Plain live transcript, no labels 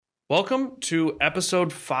Welcome to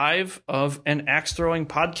episode 5 of an axe throwing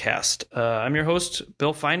podcast. I'm your host,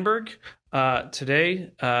 Bill Feinberg.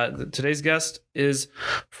 Today's guest is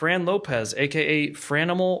Fran Lopez, aka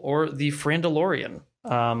Franimal or the Frandalorian.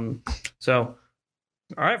 All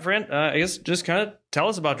right, Fran, I guess just kind of tell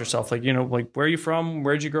us about yourself. Like where are you from?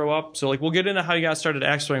 Where'd you grow up? So we'll get into how you got started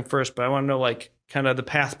axe throwing first, but I want to know kind of the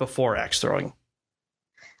path before axe throwing.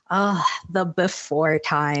 The before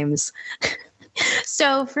times.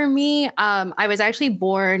 So for me, I was actually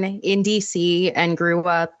born in DC and grew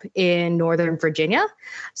up in Northern Virginia.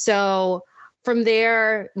 So from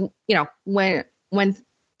there, went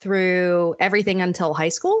through everything until high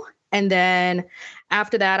school. And then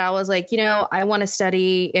after that, I was like, I want to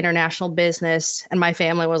study international business. And my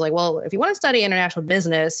family was like, well, if you want to study international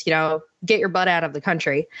business, get your butt out of the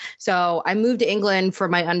country. So I moved to England for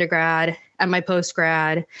my undergrad and my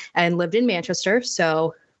postgrad and lived in Manchester.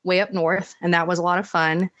 So way up north, and that was a lot of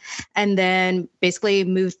fun. And then basically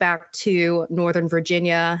moved back to Northern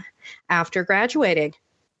Virginia after graduating.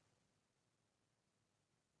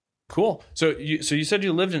 Cool. So you said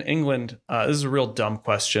you lived in England. This is a real dumb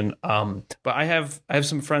question. But I have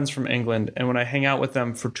some friends from England, and when I hang out with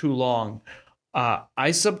them for too long,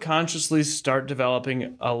 I subconsciously start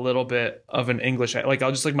developing a little bit of an English. I'll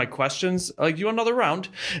just my questions, you want another round?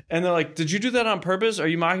 And they're like, did you do that on purpose? Are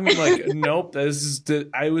you mocking me? Nope. It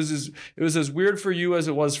was as weird for you as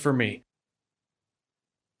it was for me.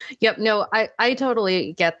 Yep. No, I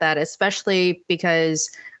totally get that, especially because,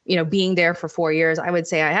 being there for 4 years, I would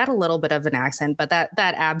say I had a little bit of an accent, but that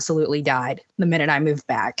absolutely died the minute I moved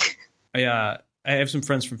back. I have some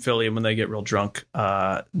friends from Philly, and when they get real drunk,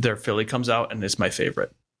 their Philly comes out, and it's my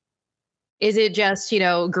favorite. Is it just,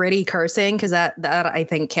 gritty cursing? Because that I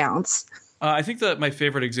think counts. I think that my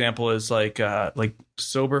favorite example is like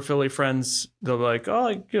sober Philly friends. They'll be like,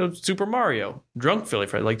 oh, Super Mario. Drunk Philly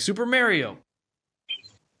friend, like Super Mario.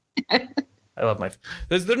 I love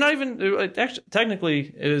they're not even, actually,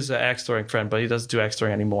 technically it is an axe throwing friend, but he doesn't do axe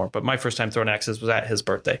throwing anymore. But my first time throwing axes was at his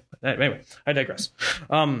birthday. Anyway, I digress.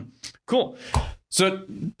 Cool. So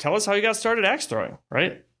tell us how you got started axe throwing,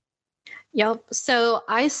 right? Yep. So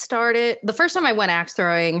the first time I went axe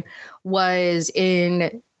throwing was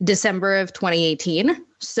in December of 2018.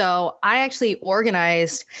 So I actually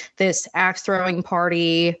organized this axe throwing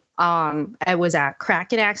party. I was at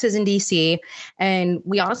Kraken Axes in DC, and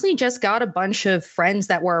we honestly just got a bunch of friends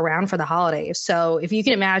that were around for the holidays. So if you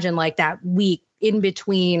can imagine that week in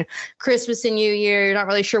between Christmas and New Year, you're not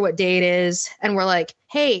really sure what day it is. And we're like,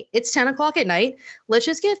 hey, it's 10 o'clock at night. Let's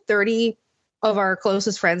just get 30 of our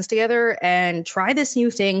closest friends together and try this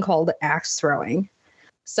new thing called axe throwing.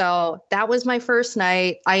 So that was my first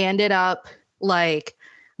night. I ended up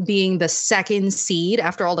being the second seed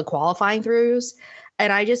after all the qualifying throughs.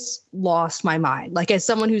 And I just lost my mind. As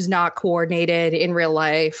someone who's not coordinated in real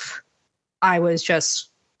life, I was just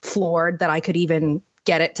floored that I could even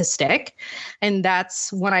get it to stick. And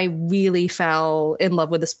that's when I really fell in love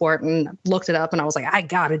with the sport and looked it up. And I was like, I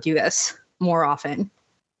got to do this more often.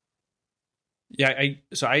 Yeah,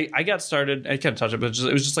 I got started. I can't touch it, but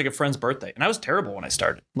it was just a friend's birthday, and I was terrible when I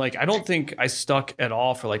started. I don't think I stuck at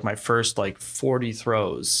all for my first 40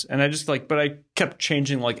 throws, and I just but I kept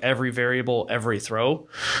changing every variable every throw.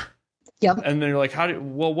 Yep. And then you're like,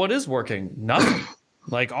 what is working? Nothing.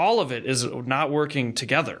 All of it is not working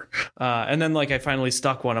together. And then I finally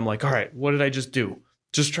stuck one. I'm like, all right, what did I just do?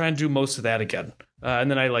 Just try and do most of that again.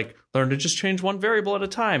 And then I learned to just change one variable at a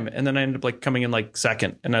time. And then I ended up coming in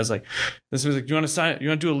second. And I was like, this was do you want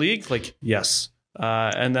to do a league? Yes.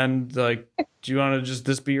 And then do you want to just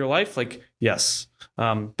this be your life? Yes.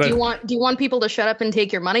 But do you want people to shut up and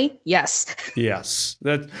take your money? Yes. Yes.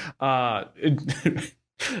 That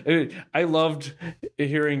I loved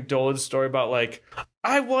hearing Dolan's story about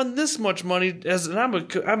I won this much money and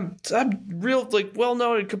I'm real well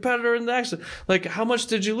known competitor in the axe. How much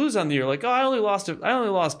did you lose on the year? I only lost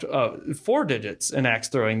 4 digits in axe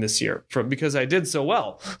throwing this year because I did so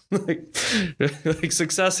well.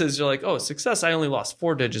 Success is success. I only lost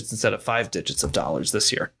 4 digits instead of 5 digits of dollars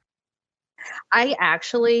this year. I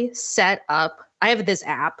actually I have this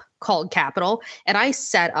app called Capital, and I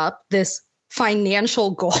set up this financial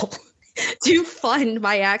goal to fund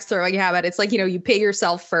my axe throwing habit. It's you pay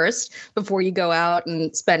yourself first before you go out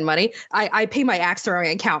and spend money. I pay my axe throwing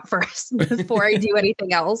account first before I do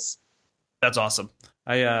anything else. That's awesome.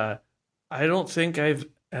 I don't think I've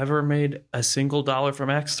ever made a single dollar from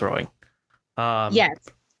axe throwing. Yes.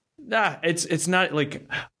 Nah, it's not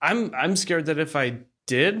I'm scared that if I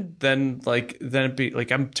did, then it'd be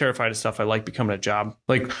I'm terrified of stuff I like becoming a job.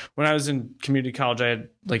 When I was in community college,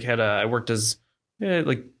 I had I worked as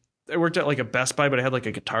I worked at like a Best Buy, but I had like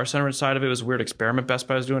a Guitar Center inside of it. It was a weird experiment Best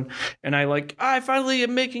Buy was doing. And I finally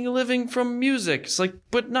am making a living from music. It's like,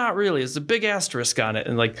 but not really. It's a big asterisk on it.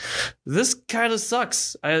 And like, this kind of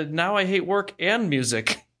sucks. Now I hate work and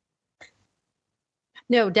music.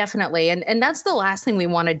 No, definitely. And that's the last thing we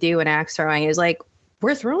want to do in axe throwing is like,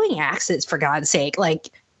 we're throwing axes for God's sake.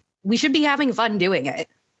 Like, we should be having fun doing it.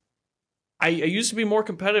 I used to be more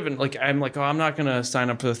competitive and like, I'm like, oh, I'm not going to sign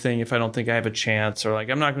up for the thing if I don't think I have a chance, or like,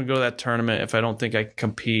 I'm not going to go to that tournament if I don't think I can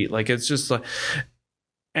compete. Like, it's just like,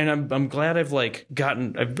 and I'm glad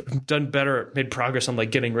I've done better, made progress on like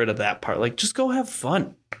getting rid of that part. Like, just go have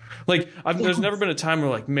fun. Like, there's never been a time where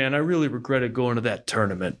like, man, I really regretted going to that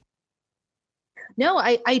tournament. No,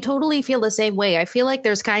 I totally feel the same way. I feel like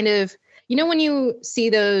there's kind of, you know, when you see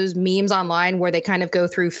those memes online where they kind of go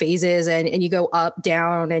through phases and you go up,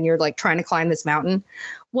 down, and you're like trying to climb this mountain.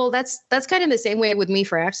 Well, that's kind of the same way with me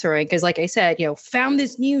for axe throwing. Because like I said, you know, found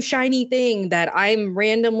this new shiny thing that I'm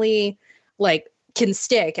randomly like can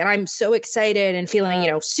stick. And I'm so excited and feeling,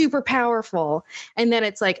 you know, super powerful. And then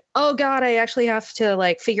it's like, oh God, I actually have to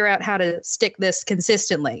like figure out how to stick this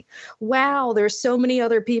consistently. Wow, there's so many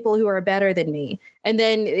other people who are better than me. And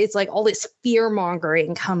then it's like all this fear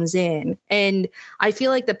mongering comes in. And I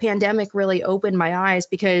feel like the pandemic really opened my eyes,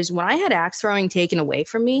 because when I had axe throwing taken away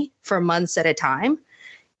from me for months at a time,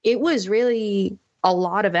 it was really a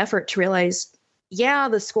lot of effort to realize, yeah,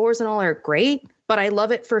 the scores and all are great, but I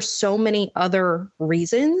love it for so many other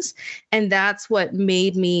reasons. And that's what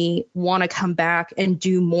made me want to come back and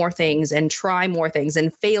do more things and try more things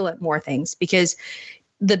and fail at more things, because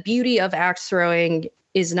the beauty of axe throwing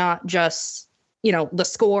is not just, you know, the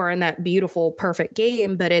score and that beautiful, perfect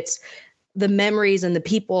game, but it's the memories and the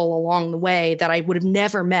people along the way that I would have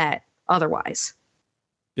never met otherwise.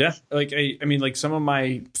 Yeah. Like, I mean, like some of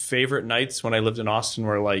my favorite nights when I lived in Austin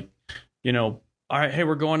were like, you know, all right, hey,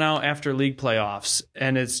 we're going out after league playoffs.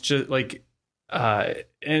 And it's just like, and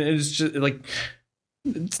it's just like,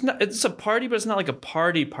 it's a party, but it's not like a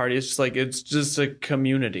party. It's just like, it's just a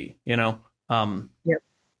community, you know? Yep.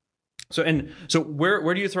 So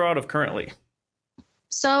where do you throw out of currently?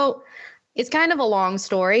 So it's kind of a long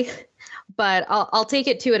story, but I'll take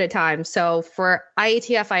it two at a time. So for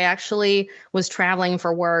IATF, I actually was traveling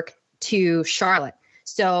for work to Charlotte.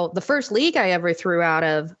 So the first league I ever threw out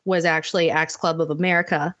of was actually Axe Club of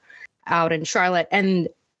America out in Charlotte. And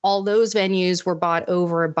all those venues were bought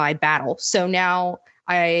over by Battle. So now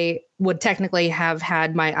I would technically have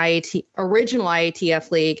had my original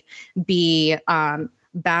IATF league be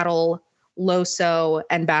Battle Loso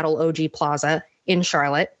and Battle OG Plaza in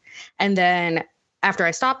Charlotte. And then after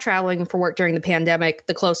I stopped traveling for work during the pandemic,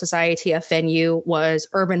 the closest IATF venue was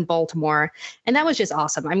Urban Baltimore. And that was just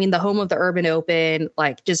awesome. I mean, the home of the Urban Open,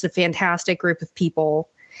 like just a fantastic group of people.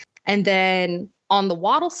 And then on the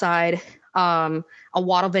Waddle side, a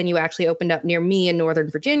Waddle venue actually opened up near me in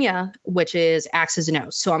Northern Virginia, which is Axes and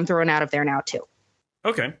O's. So I'm throwing out of there now too.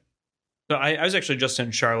 Okay. So I was actually just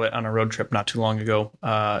in Charlotte on a road trip not too long ago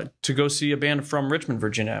to go see a band from Richmond,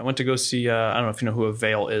 Virginia. I went to go see, I don't know if you know who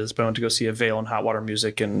Avail is, but I went to go see Avail and Hot Water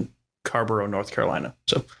Music in Carrboro, North Carolina.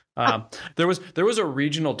 So there was a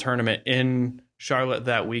regional tournament in Charlotte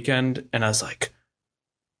that weekend, and I was like,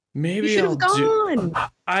 maybe I'll do.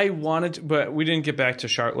 I wanted to, but we didn't get back to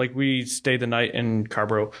Charlotte. Like we stayed the night in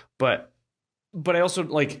Carrboro, but I also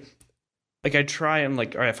like I try and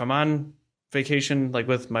like, all right, if I'm on vacation like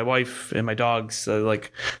with my wife and my dogs,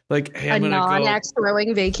 like hey, I'm a non-axe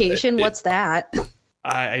throwing vacation. What's that?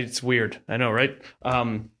 It's weird, I know, right?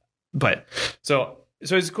 But so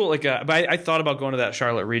it's cool. Like, but I thought about going to that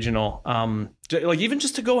Charlotte regional, like even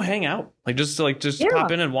just to go hang out, like just to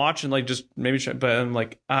pop in and watch and like just maybe. But I'm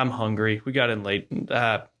like, I'm hungry. We got in late.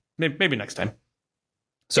 Maybe next time.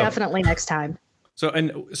 So, definitely next time. So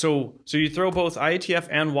you throw both IATF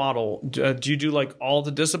and Waddle. Do you do like all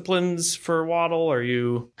the disciplines for Waddle? Or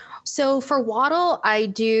you? So for Waddle, I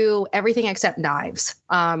do everything except knives.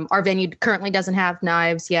 Our venue currently doesn't have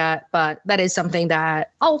knives yet, but that is something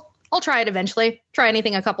that I'll try it eventually. Try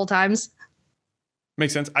anything a couple times.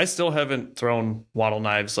 Makes sense. I still haven't thrown Waddle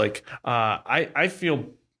knives. Like I feel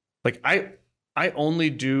like I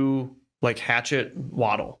only do like hatchet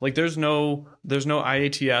Waddle. Like there's no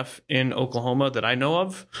IATF in Oklahoma that I know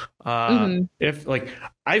of. If like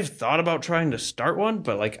I've thought about trying to start one,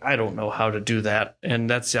 but like I don't know how to do that, and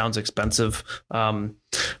that sounds expensive. But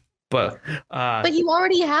you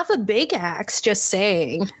already have a big axe. Just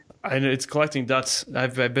saying. And it's collecting dust.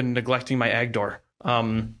 I've been neglecting my Agdor.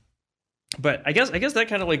 But I guess that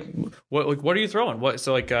kind of like what are you throwing? What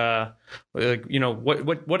so like you know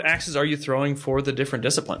what axes are you throwing for the different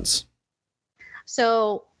disciplines?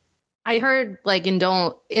 So I heard like in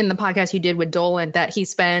the podcast you did with Dolan that he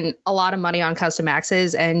spent a lot of money on custom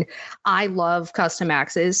axes, and I love custom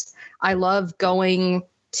axes. I love going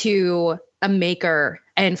to a maker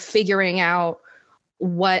and figuring out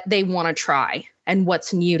what they want to try and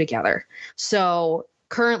what's new together. So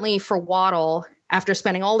currently for Waddle, after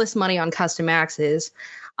spending all this money on custom axes,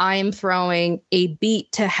 I'm throwing a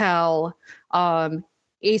beat to hell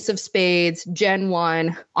Ace of Spades Gen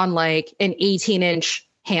 1 on like an 18-inch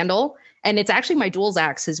handle. And it's actually my duals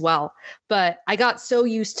axe as well. But I got so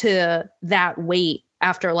used to that weight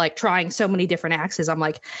after like trying so many different axes. I'm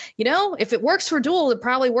like, if it works for dual, it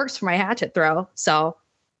probably works for my hatchet throw. So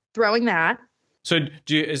throwing that. So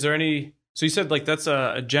is there any, so you said like that's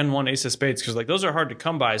a Gen 1 Ace of Spades, because like those are hard to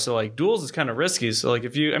come by. So like duals is kind of risky. So like you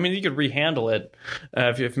could rehandle it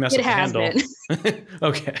if you mess up the handle.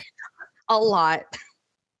 Okay. A lot.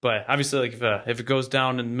 But obviously, like if it goes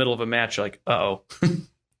down in the middle of a match, you're like, uh-oh.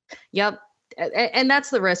 Yep. And that's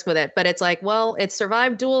the risk with it. But it's like, well, it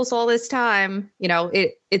survived duels all this time.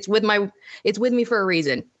 It's with me for a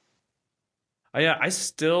reason. I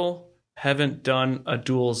still haven't done a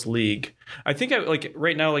duels league. I think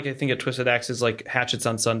right now, like I think at Twisted Axe is like hatchets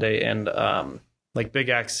on Sunday and like Big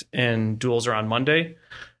Axe and duels are on Monday.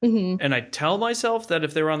 Mm-hmm. And I tell myself that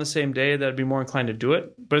if they were on the same day, that I'd be more inclined to do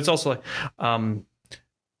it. But it's also like,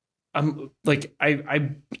 I'm like,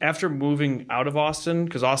 I after moving out of Austin,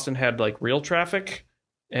 because Austin had like real traffic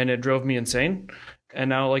and it drove me insane. And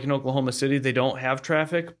now like in Oklahoma City, they don't have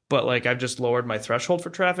traffic, but like I've just lowered my threshold for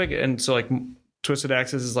traffic. And so like Twisted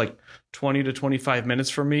Axes is like 20 to 25 minutes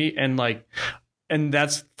for me. And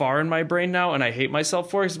that's far in my brain now. And I hate myself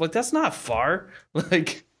for it. Like, that's not far.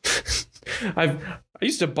 Like I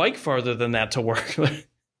used to bike farther than that to work.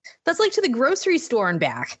 That's like to the grocery store and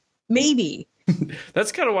back. Maybe.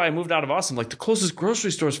 That's kind of why I moved out of Austin. Like the closest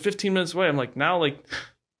grocery store is 15 minutes away. I'm like, now like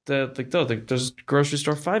there's a grocery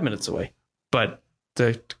store 5 minutes away, but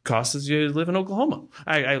the cost is you live in Oklahoma.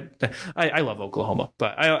 I love Oklahoma,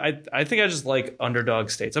 but I think I just like underdog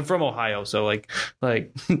states. I'm from Ohio, so like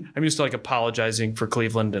I'm used to like apologizing for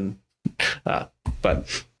Cleveland and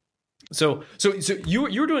but so you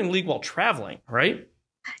were doing league while traveling, right?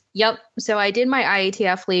 Yep. So I did my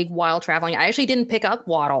IATF league while traveling. I actually didn't pick up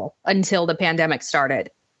Waddle until the pandemic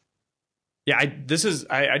started. Yeah, I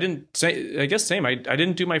didn't say, I guess same. I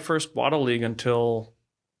didn't do my first Waddle league until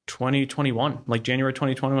 2021. Like January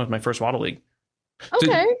 2021 was my first Waddle league.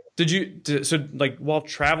 Okay. So like while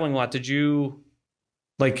traveling a lot, did you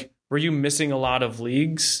like, were you missing a lot of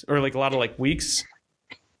leagues or like a lot of like weeks?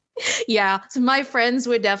 Yeah. So my friends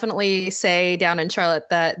would definitely say down in Charlotte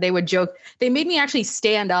that they would joke. They made me actually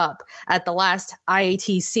stand up at the last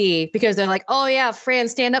IATC because they're like, oh yeah, Fran,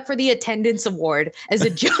 stand up for the attendance award as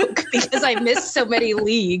a joke because I missed so many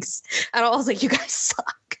leagues. And I was like, you guys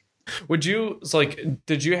suck. Did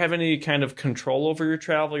you have any kind of control over your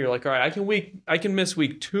travel? You're like, all right, I can miss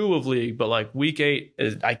week 2 of league, but like week 8,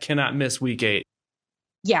 I cannot miss week 8.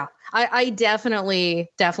 Yeah, I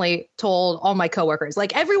definitely told all my coworkers,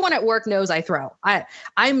 like everyone at work knows I throw.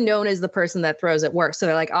 I'm known as the person that throws at work. So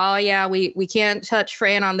they're like, oh yeah, we can't touch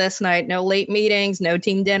Fran on this night. No late meetings, no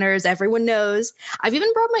team dinners. Everyone knows. I've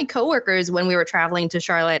even brought my coworkers when we were traveling to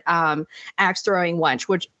Charlotte, axe throwing lunch,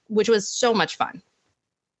 which was so much fun.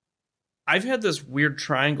 I've had this weird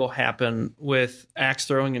triangle happen with axe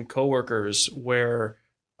throwing and coworkers where,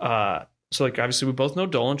 so like obviously we both know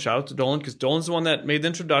Dolan. Shout out to Dolan because Dolan's the one that made the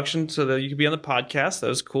introduction so that you could be on the podcast. That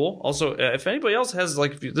was cool. Also, if anybody else has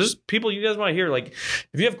like, if there's people you guys want to hear, like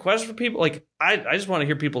if you have questions for people, like I just want to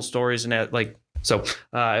hear people's stories and that, like, so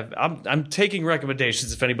I'm taking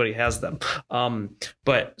recommendations if anybody has them.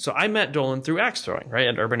 But so I met Dolan through axe throwing, right,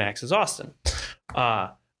 at Urban Axes Austin.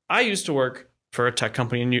 I used to work for a tech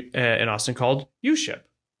company in Austin called U-Ship,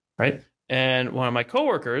 right? And one of my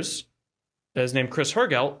coworkers is named Chris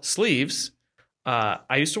Hergelt, Sleeves.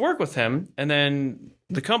 I used to work with him, and then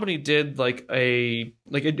the company did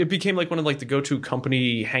it became like one of like the go-to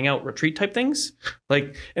company hangout retreat type things,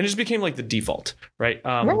 like, and it just became like the default, right?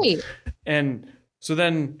 Right. And so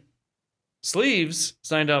then Sleeves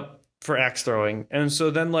signed up for axe throwing, and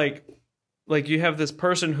so then like you have this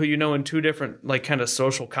person who you know in 2 different like kind of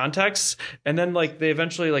social contexts, and then like they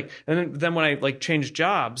eventually like, and then when I like changed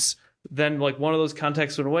jobs, then like one of those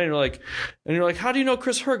contexts went away, and you're like, how do you know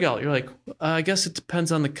Chris Hergelt? You're like, I guess it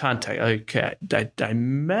depends on the context. Okay, I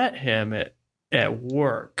met him at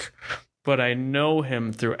work, but I know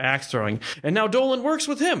him through axe throwing, and now Dolan works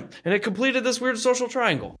with him, and it completed this weird social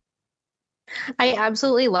triangle. I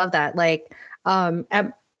absolutely love that. Like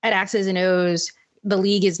at Axes and O's, the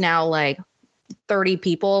league is now like 30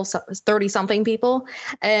 people, 30 something people.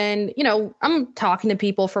 And, I'm talking to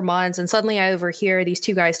people for months and suddenly I overhear these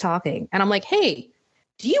two guys talking and I'm like, hey,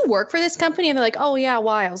 do you work for this company? And they're like, oh yeah,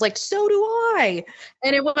 why? I was like, so do I.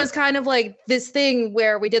 And it was kind of like this thing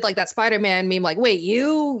where we did like that Spider-Man meme, like, wait,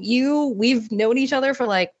 we've known each other for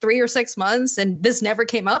like 3 or 6 months and this never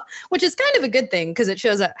came up, which is kind of a good thing because it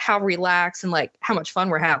shows how relaxed and like how much fun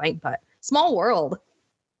we're having, but small world.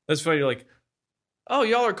 That's funny. You're like, oh,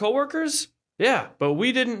 y'all are coworkers? Yeah, but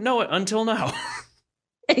we didn't know it until now.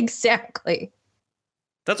 Exactly.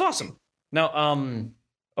 That's awesome. Now,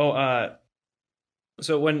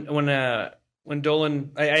 so when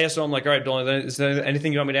Dolan, I asked him, like, all right, Dolan, is there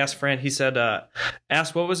anything you want me to ask Fran? He said,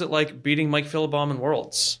 ask what was it like beating Mike Philibom in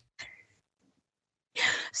Worlds?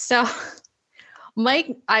 So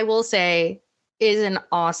Mike, I will say, is an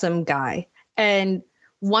awesome guy. And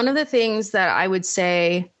one of the things that I would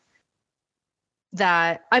say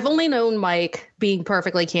that I've only known Mike, being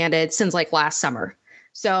perfectly candid, since like last summer.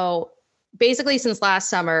 So basically since last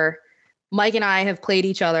summer, Mike and I have played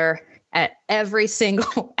each other at every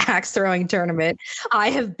single axe throwing tournament I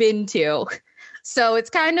have been to. So it's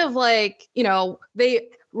kind of like, they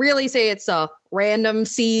really say it's a random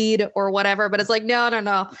seed or whatever, but it's like,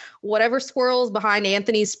 no. Whatever squirrels behind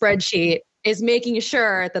Anthony's spreadsheet is making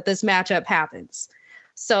sure that this matchup happens.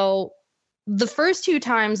 So the first 2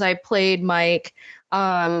 times I played Mike,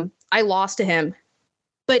 I lost to him,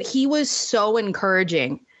 but he was so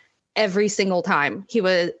encouraging. Every single time he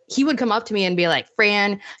would come up to me and be like,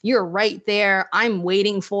 Fran, you're right there. I'm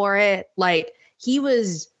waiting for it. Like, he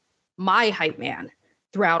was my hype man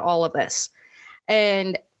throughout all of this.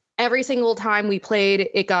 And every single time we played,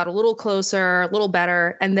 it got a little closer, a little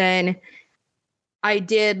better. And then I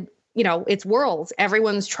did, it's Worlds.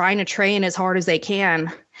 Everyone's trying to train as hard as they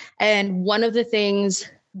can. And one of the things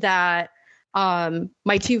that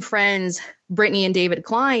my 2 friends, Brittany and David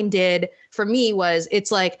Klein, did for me was,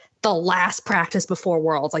 it's like the last practice before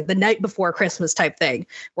Worlds, like the night before Christmas type thing.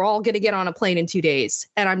 We're all going to get on a plane in 2 days.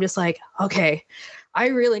 And I'm just like, okay, I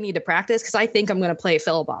really need to practice because I think I'm going to play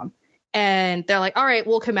Philibom. And they're like, all right,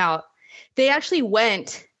 we'll come out. They actually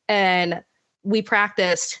went and we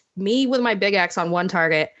practiced, me with my big axe on one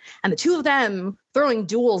target and the 2 of them throwing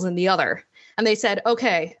duels in the other. And they said,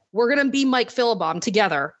 okay, we're going to be Mike Philibom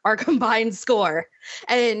together, our combined score.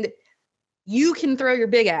 And you can throw your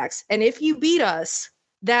big axe. And if you beat us,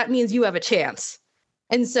 that means you have a chance.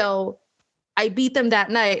 And so I beat them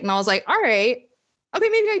that night and I was like, all right, okay,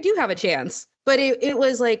 maybe I do have a chance. But it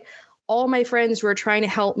was like all my friends were trying to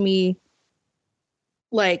help me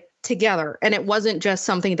like together. And it wasn't just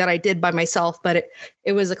something that I did by myself, but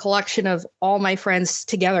it was a collection of all my friends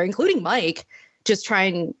together, including Mike, just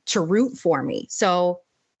trying to root for me. So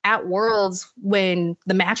at Worlds, when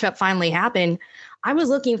the matchup finally happened, I was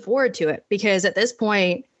looking forward to it because at this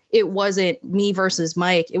point, it wasn't me versus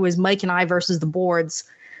Mike. It was Mike and I versus the boards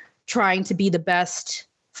trying to be the best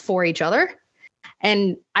for each other.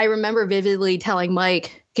 And I remember vividly telling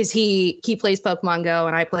Mike, because he plays Pokemon Go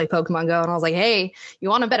and I play Pokemon Go. And I was like, hey, you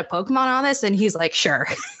want to bet a Pokemon on this? And he's like, sure.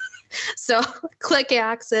 So click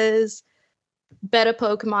axes, bet a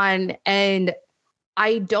Pokemon. And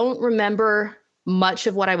I don't remember much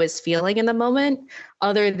of what I was feeling in the moment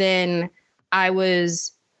other than I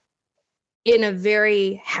was in a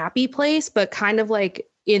very happy place, but kind of like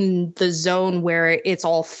in the zone where it's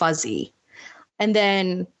all fuzzy. And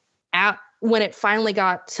then when it finally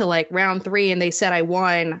got to like round 3 and they said I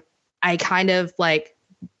won, I kind of like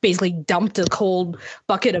basically dumped a cold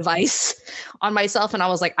bucket of ice on myself. And I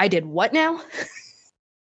was like, I did what now?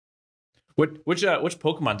 Which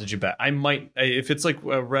Pokemon did you bet? I might, if it's like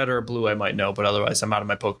a red or a blue, I might know, but otherwise I'm out of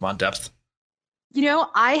my Pokemon depth.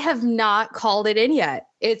 I have not called it in yet.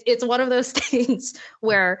 It's one of those things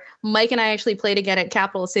where Mike and I actually played again at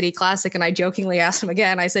Capital City Classic, and I jokingly asked him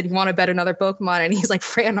again. I said, "You want to bet another Pokemon?" And he's like,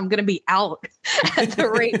 "Fran, I'm going to be out at the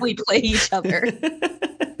rate we play each other."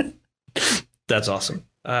 That's awesome.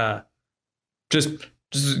 Just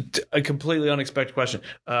a completely unexpected question.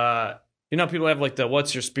 People have like the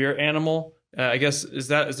 "What's your spirit animal?" I guess is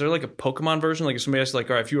there like a Pokemon version? Like if somebody asks, like,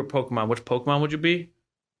 "All right, if you were Pokemon, which Pokemon would you be?"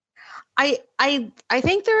 I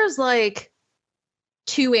think there's like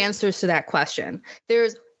 2 answers to that question.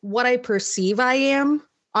 There's what I perceive I am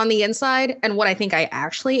on the inside and what I think I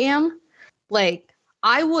actually am. Like,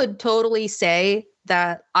 I would totally say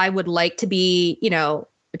that I would like to be, a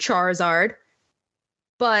Charizard,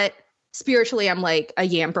 but spiritually I'm like a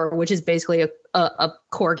Yamper, which is basically a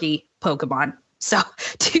corgi Pokemon. So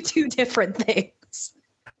two different things.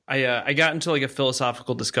 I got into like a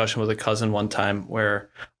philosophical discussion with a cousin one time where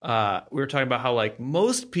we were talking about how like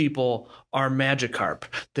most people are Magikarp.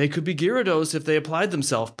 They could be Gyarados if they applied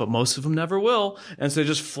themselves, but most of them never will, and so they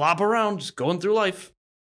just flop around, just going through life.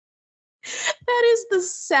 That is the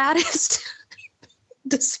saddest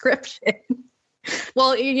description.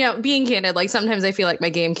 Well, being candid, like sometimes I feel like my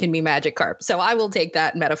game can be Magikarp, so I will take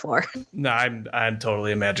that metaphor. No, I'm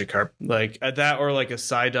totally a Magikarp, like that, or like a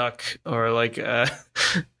Psyduck, or like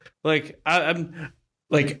like I'm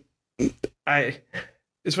like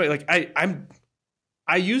it's funny, like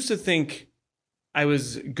I used to think I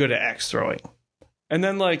was good at axe throwing, and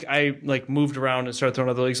then like I like moved around and started throwing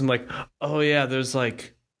other leagues. I'm like, oh yeah, there's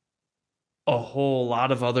like a whole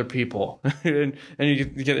lot of other people, and you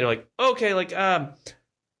get you're like, okay, like yeah,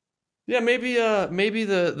 maybe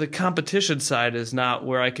the competition side is not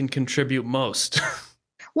where I can contribute most.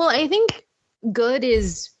 Well, I think good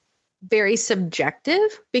is very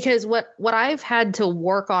subjective, because what I've had to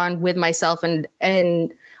work on with myself,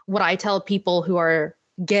 and what I tell people who are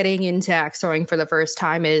getting into axe throwing for the first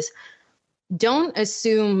time is, don't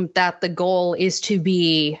assume that the goal is to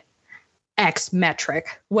be X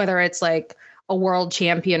metric, whether it's like a world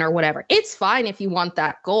champion or whatever. It's fine if you want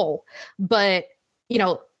that goal, but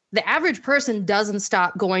the average person doesn't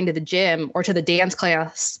stop going to the gym or to the dance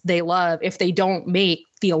class they love if they don't make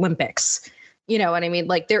the Olympics. You know what I mean?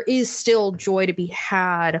 Like, there is still joy to be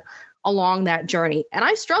had along that journey. And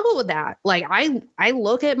I struggle with that. Like, I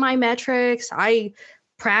look at my metrics, I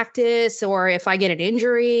practice, or if I get an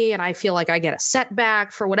injury and I feel like I get a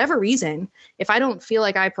setback for whatever reason, if I don't feel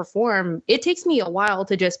like I perform, it takes me a while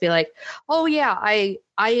to just be like, oh yeah, I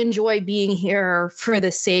enjoy being here for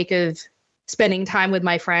the sake of spending time with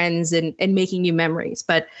my friends and making new memories.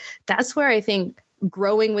 But that's where I think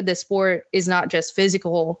growing with the sport is not just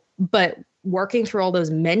physical, but working through all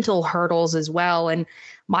those mental hurdles as well. And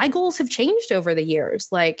my goals have changed over the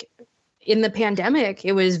years. Like in the pandemic,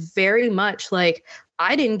 it was very much like,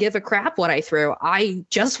 I didn't give a crap what I threw. I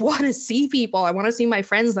just want to see people. I want to see my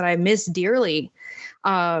friends that I miss dearly.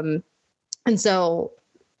 And so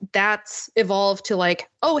that's evolved to like,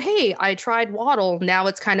 oh, hey, I tried Waddle. Now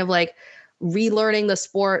it's kind of like relearning the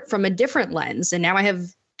sport from a different lens. And now I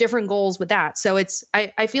have different goals with that. So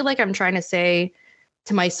I feel like I'm trying to say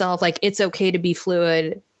to myself, like, it's okay to be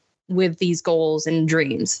fluid with these goals and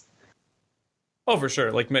dreams. Oh, for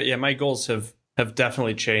sure. Like, yeah, my goals have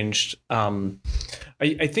definitely changed. I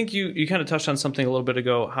think you kind of touched on something a little bit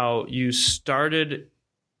ago, how you started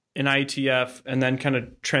in ITF and then kind of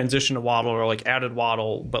transitioned to Waddle, or like added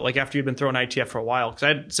Waddle, but like after you've been throwing ITF for a while, because I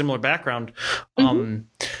had similar background.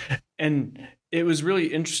 And it was really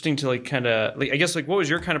interesting to like kind of like, I guess, like, what was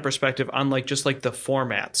your kind of perspective on like just like the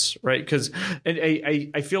formats, right? Because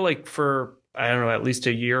I feel like for, I don't know, at least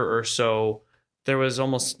a year or so, there was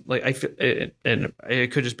almost like, I feel, and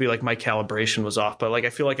it could just be like my calibration was off, but like I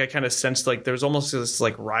feel like I kind of sensed like there was almost this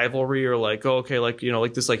like rivalry, or like, oh, okay, like,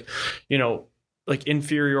 like this, like, like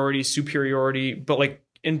inferiority, superiority, but like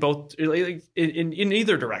in both, like in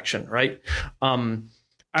either direction, right?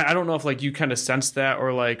 I don't know if like you kind of sensed that,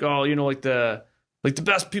 or like, oh, like the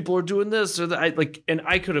best people are doing this, or that, and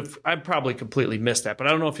I probably completely missed that, but I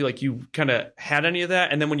don't know if you kind of had any of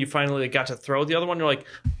that. And then when you finally got to throw the other one, you're like,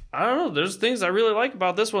 I don't know, there's things I really like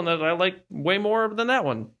about this one that I like way more than that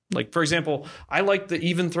one. Like, for example, I like the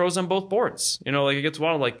even throws on both boards. Like it gets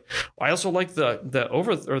wild. Like, I also like the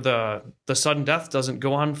over, or the sudden death doesn't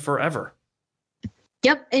go on forever.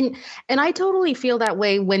 Yep. And I totally feel that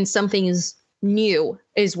way when something is new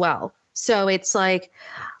as well. So it's like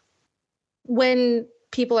when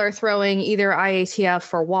people are throwing either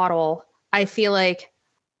IATF or Waddle, I feel like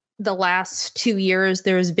the last 2 years,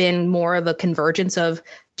 there's been more of a convergence of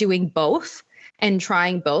doing both and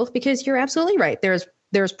trying both, because you're absolutely right. There's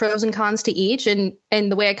pros and cons to each. And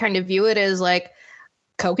the way I kind of view it is like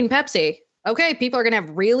Coke and Pepsi. Okay, people are going to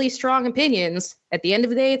have really strong opinions. At the end of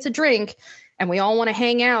the day, it's a drink, and we all want to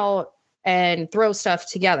hang out and throw stuff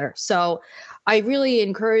together. So I really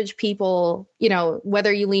encourage people,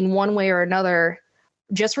 whether you lean one way or another,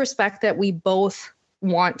 just respect that we both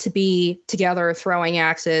want to be together throwing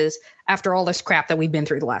axes after all this crap that we've been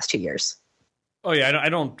through the last 2 years. Oh yeah, I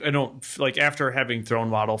don't like, after having thrown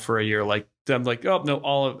Waddle for a year, like I'm like, oh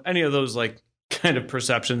no, any of those like kind of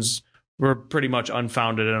perceptions were pretty much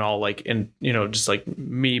unfounded and all like in just like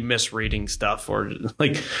me misreading stuff, or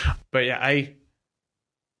like, but yeah, I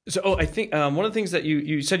think one of the things that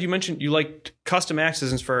you said, you mentioned you liked custom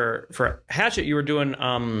axes, and for hatchet you were doing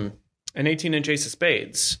an 18-inch Ace of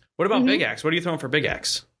Spades. What about Big Axe? What are you throwing for Big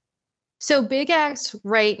Axe? So Big Axe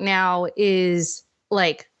right now is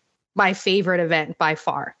like my favorite event by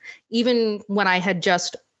far. Even when I had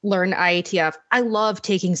just learned IATF, I love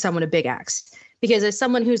taking someone a big axe. Because as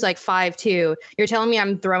someone who's like 5'2", you're telling me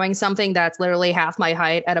I'm throwing something that's literally half my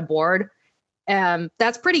height at a board.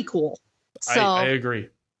 That's pretty cool. So I agree.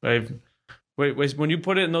 Wait, when you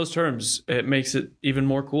put it in those terms, it makes it even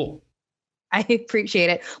more cool. I appreciate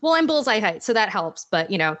it. Well, I'm bullseye height, so that helps. But,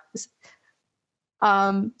 so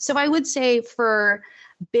I would say for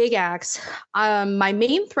big axe, my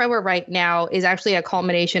main thrower right now is actually a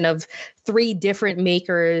culmination of 3 different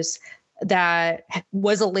makers that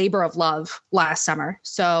was a labor of love last summer.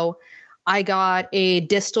 So I got a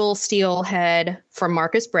distal steel head from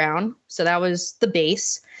Marcus Brown. So that was the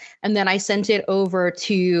base. And then I sent it over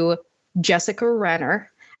to Jessica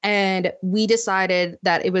Renner. And we decided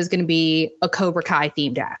that it was going to be a Cobra Kai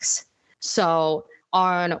themed axe. So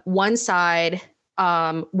on one side,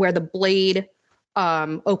 where the blade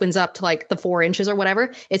opens up to like the 4 inches or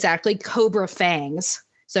whatever, it's actually cobra fangs.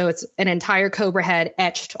 So it's an entire cobra head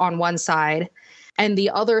etched on one side. And the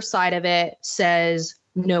other side of it says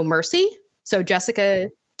no mercy. So Jessica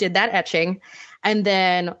did that etching. And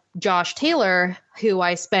then Josh Taylor, who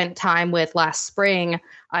I spent time with last spring,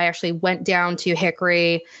 I actually went down to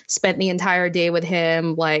Hickory, spent the entire day with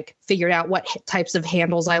him, like figured out what types of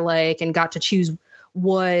handles I like and got to choose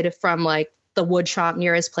wood from like the wood shop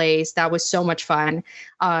near his place. That was so much fun.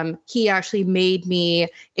 He actually made me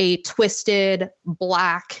a twisted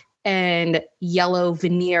black and yellow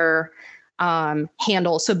veneer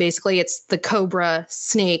handle. So basically it's the cobra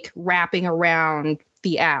snake wrapping around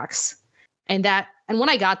the axe. And when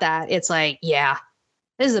I got that, it's like, yeah,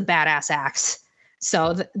 this is a badass axe.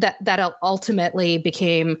 So that ultimately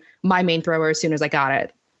became my main thrower as soon as I got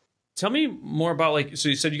it. Tell me more about like, so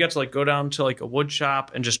you said you got to like go down to like a wood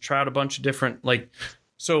shop and just try out a bunch of different, like,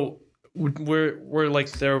 so we're like,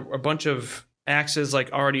 there are a bunch of axes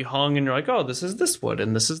like already hung and you're like, oh, this is this wood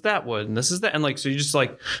and this is that wood and this is that. And like, so you just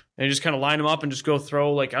like, and you just kind of line them up and just go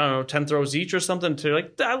throw like, I don't know, 10 throws each or something to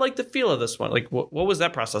like, I like the feel of this one. Like, what was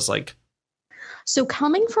that process like? So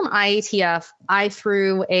coming from IATF, I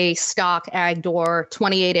threw a stock ag door,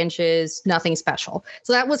 28 inches, nothing special.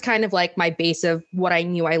 So that was kind of like my base of what I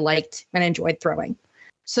knew I liked and enjoyed throwing.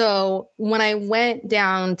 So when I went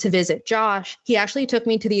down to visit Josh, he actually took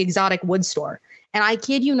me to the exotic wood store. And I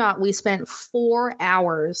kid you not, we spent 4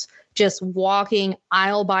 hours just walking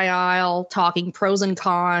aisle by aisle, talking pros and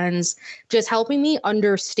cons, just helping me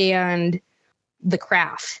understand the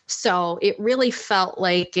craft. So it really felt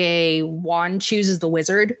like a wand chooses the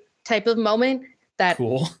wizard type of moment. That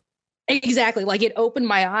cool. Exactly. Like it opened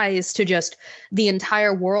my eyes to just the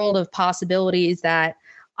entire world of possibilities that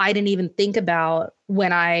I didn't even think about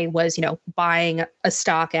when I was, buying a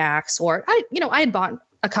stock axe, or I had bought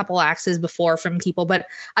a couple axes before from people, but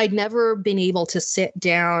I'd never been able to sit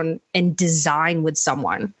down and design with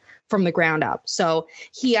someone from the ground up. So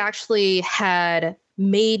he actually had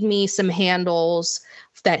made me some handles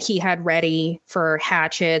that he had ready for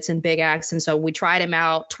hatchets and big axe. And so we tried them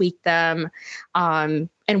out, tweaked them, and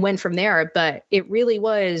went from there. But it really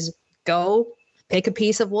was go pick a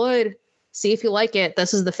piece of wood, see if you like it.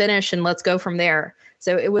 This is the finish and let's go from there.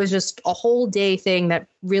 So it was just a whole day thing that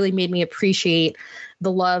really made me appreciate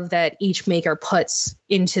the love that each maker puts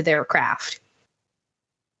into their craft.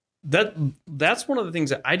 That's one of the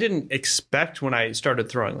things that I didn't expect when I started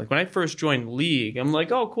throwing. Like when I first joined League, I'm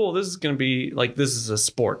like, oh, cool. This is going to be like, this is a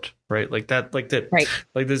sport, right? Like that, right.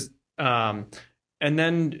 Like this. And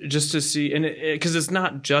then just to see, and cause it's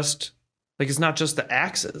not just the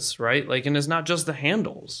axes, right? Like, and it's not just the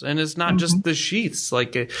handles and it's not just the sheaths.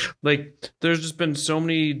 Like there's just been so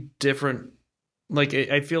many different, like,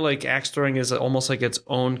 I feel like axe throwing is almost like its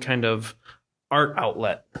own kind of art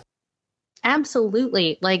outlet.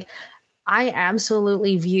 Absolutely. Like I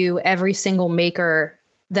absolutely view every single maker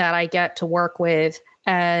that I get to work with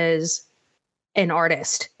as an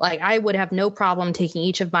artist. Like I would have no problem taking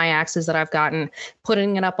each of my axes that I've gotten,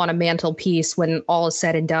 putting it up on a mantelpiece when all is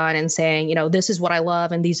said and done and saying, this is what I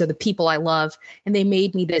love and these are the people I love. And they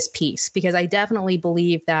made me this piece, because I definitely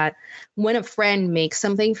believe that when a friend makes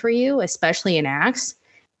something for you, especially an axe,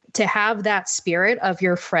 to have that spirit of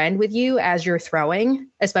your friend with you as you're throwing,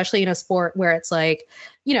 especially in a sport where it's like,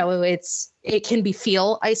 it can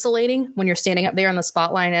feel isolating when you're standing up there in the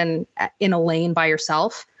spotlight and in a lane by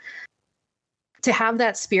yourself. To have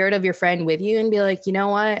that spirit of your friend with you and be like, you know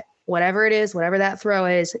what, whatever it is, whatever that throw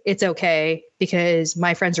is, it's okay because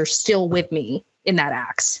my friends are still with me in that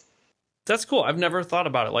axe. That's cool. I've never thought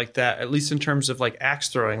about it like that, at least in terms of like axe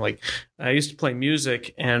throwing. Like I used to play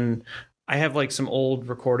music and I have like some old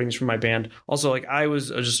recordings from my band. Also, like I was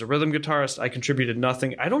just a rhythm guitarist. I contributed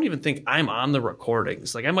nothing. I don't even think I'm on the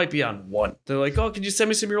recordings. Like I might be on one. They're like, oh, could you send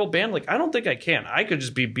me some of your old band? Like, I don't think I can. I could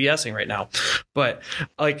just be BSing right now. But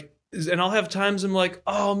like, and I'll have times I'm like,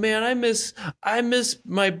 oh man, I miss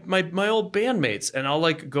my old bandmates, and I'll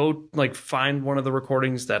like go like find one of the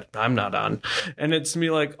recordings that I'm not on, and it's me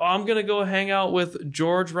like, oh, I'm gonna go hang out with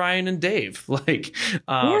George, Ryan, and Dave, like,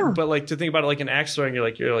 but like to think about it like an axe throwing,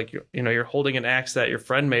 you're holding an axe that your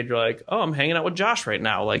friend made, you're like, oh, I'm hanging out with Josh right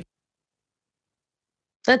now, like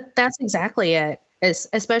that's exactly it.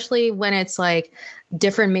 Especially when it's like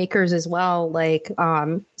different makers as well. Like,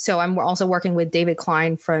 so I'm also working with David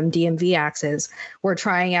Klein from DMV Axes. We're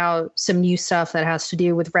trying out some new stuff that has to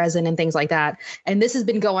do with resin and things like that. And this has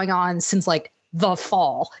been going on since like the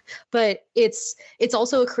fall, but it's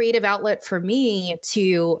also a creative outlet for me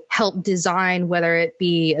to help design, whether it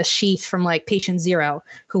be a sheath from like Patient Zero,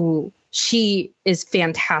 who she is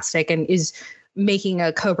fantastic and is making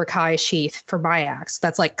a Cobra Kai sheath for my axe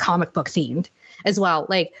that's like comic book themed as well.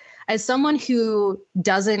 Like, as someone who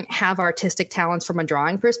doesn't have artistic talents from a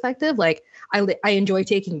drawing perspective, like I enjoy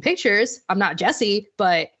taking pictures. I'm not Jesse,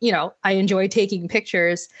 but I enjoy taking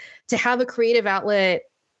pictures. To have a creative outlet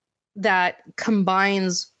that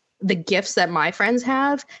combines the gifts that my friends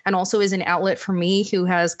have and also is an outlet for me who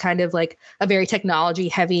has kind of like a very technology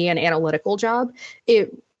heavy and analytical job,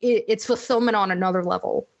 it's fulfillment on another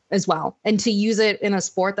level as well. And to use it in a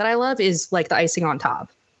sport that I love is like the icing on top.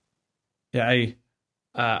 Yeah,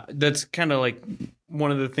 that's kind of like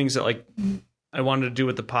one of the things that like I wanted to do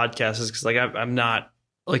with the podcast is because like I'm not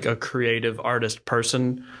like a creative artist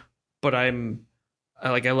person, but I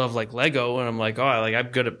love like Lego, and I'm like, oh, I'm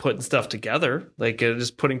good at putting stuff together, like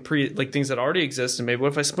just putting things that already exist, and maybe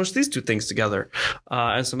what if I smush these two things together?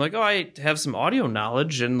 And so I'm like, oh, I have some audio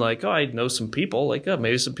knowledge, and like, oh, I know some people, like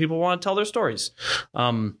maybe some people want to tell their stories.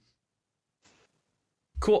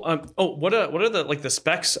 Cool. What are the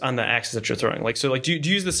specs on the axes that you're throwing? Like, so like, do you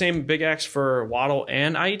use the same big axe for Wattle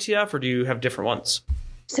and IETF, or do you have different ones?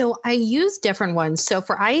 So I use different ones. So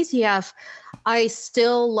for IETF, I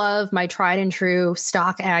still love my tried and true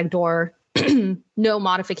stock Agdor. No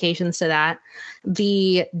modifications to that.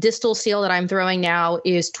 The distal steel that I'm throwing now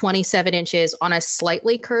is 27 inches on a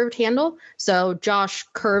slightly curved handle. So Josh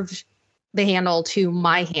curved the handle to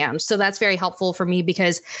my hand. So that's very helpful for me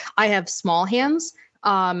because I have small hands.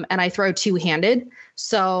 And I throw two-handed.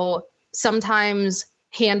 So sometimes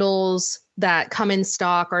handles that come in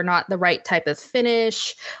stock are not the right type of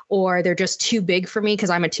finish, or they're just too big for me because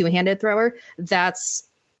I'm a two-handed thrower. That's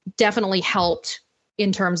definitely helped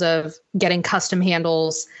in terms of getting custom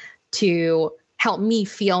handles to help me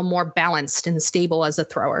feel more balanced and stable as a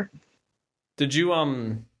thrower. Did you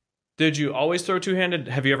always throw two-handed?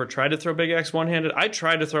 Have you ever tried to throw big axe one-handed? I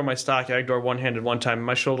tried to throw my stock Agdor one-handed one time, and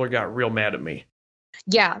my shoulder got real mad at me.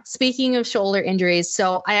 Yeah. Speaking of shoulder injuries,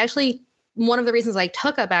 so one of the reasons I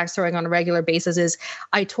took up axe throwing on a regular basis is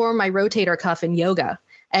I tore my rotator cuff in yoga,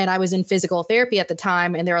 and I was in physical therapy at the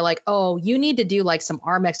time. And they were like, oh, you need to do like some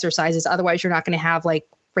arm exercises. Otherwise you're not going to have like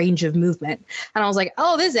range of movement. And I was like,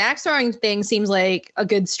 oh, this axe throwing thing seems like a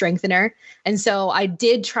good strengthener. And so I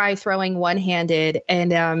did try throwing one-handed,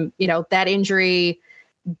 and, that injury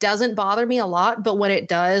doesn't bother me a lot, but when it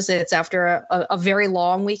does, it's after a very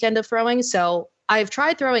long weekend of throwing. So I've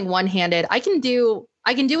tried throwing one-handed. I can do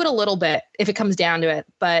it a little bit if it comes down to it,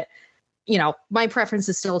 but my preference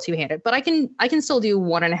is still two-handed. But I can still do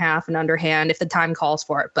 1.5 and underhand if the time calls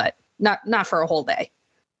for it, but not for a whole day.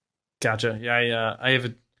 Gotcha. Yeah, I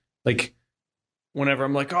have like whenever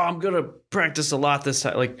I'm like, oh, I'm gonna practice a lot this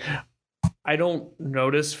time. Like, I don't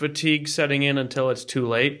notice fatigue setting in until it's too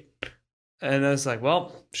late, and then it's like,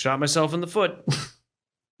 well, shot myself in the foot.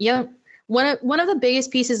 Yeah. One of the biggest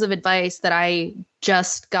pieces of advice that I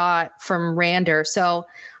just got from Rander. So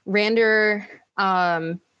Rander,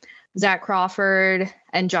 Zach Crawford,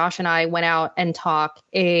 and Josh and I went out and taught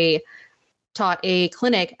a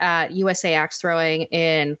clinic at USA Axe Throwing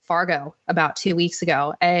in Fargo about 2 weeks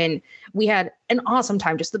ago. And we had an awesome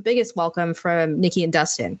time, just the biggest welcome from Nikki and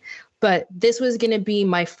Dustin. But this was going to be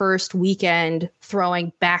my first weekend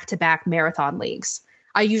throwing back-to-back marathon leagues.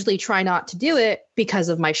 I usually try not to do it because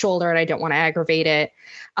of my shoulder and I don't want to aggravate it.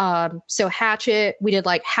 So hatchet, we did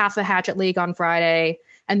like half a hatchet league on Friday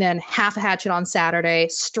and then half a hatchet on Saturday,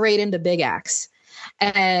 straight into big axe.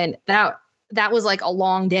 And that was like a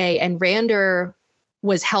long day. And Rander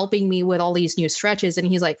was helping me with all these new stretches. And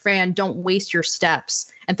he's like, Fran, don't waste your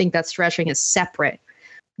steps and think that stretching is separate.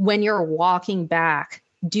 When you're walking back,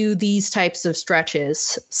 do these types of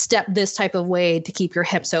stretches, step this type of way to keep your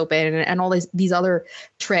hips open, and all these other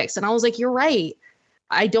tricks. And I was like, you're right.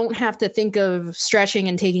 I don't have to think of stretching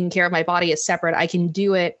and taking care of my body as separate. I can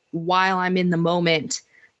do it while I'm in the moment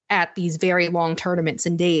at these very long tournaments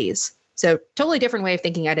and days. So totally different way of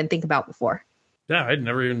thinking I didn't think about before. Yeah, I'd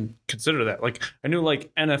never even considered that. Like, I knew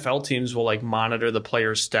like NFL teams will like monitor the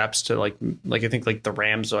players' steps to like I think like the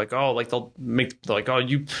Rams are like, oh, like they'll make like, oh,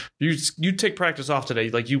 you take practice off today,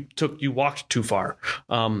 like you walked too far.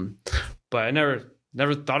 But I never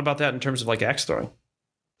thought about that in terms of like axe throwing.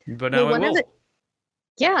 But now I will.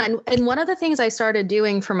 And one of the things I started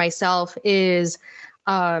doing for myself is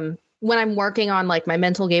when I'm working on like my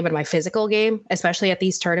mental game and my physical game, especially at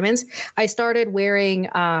these tournaments, I started wearing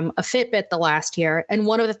a Fitbit the last year. And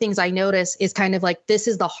one of the things I notice is kind of like, this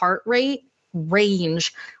is the heart rate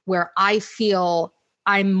range where I feel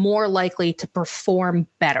I'm more likely to perform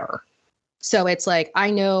better. So it's like, I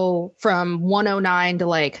know from 109 to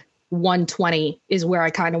like 120 is where I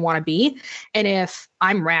kind of want to be. And if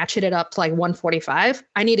I'm ratcheted up to like 145,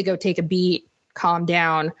 I need to go take a beat, calm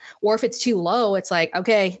down. Or if it's too low, it's like,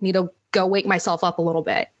 okay, need to go wake myself up a little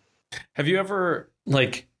bit. Have you ever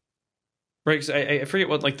like, right? 'Cause I forget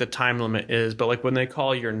what like the time limit is, but like when they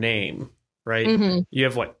call your name, right? Mm-hmm. You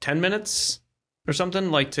have what, 10 minutes or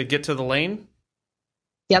something like to get to the lane?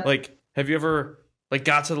 Yep. Like, have you ever like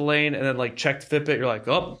got to the lane and then like checked Fitbit? You're like,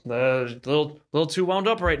 oh, a little too wound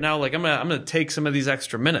up right now. Like I'm gonna take some of these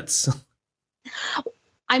extra minutes.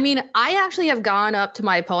 I mean, I actually have gone up to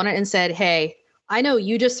my opponent and said, hey, I know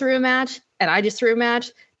you just threw a match and I just threw a match.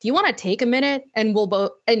 Do you want to take a minute? And we'll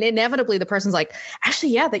both, and inevitably the person's like, actually,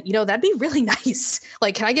 yeah, that'd be really nice.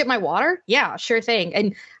 Like, can I get my water? Yeah, sure thing.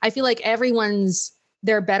 And I feel like everyone's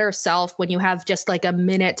their better self when you have just like a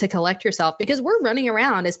minute to collect yourself, because we're running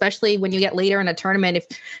around, especially when you get later in a tournament. If,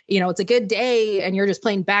 it's a good day and you're just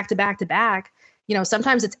playing back to back to back,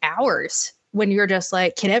 sometimes it's hours when you're just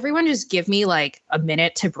like, can everyone just give me like a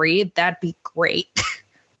minute to breathe? That'd be great.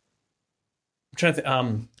 I'm trying to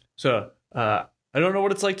think. I don't know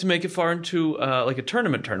what it's like to make it far into like a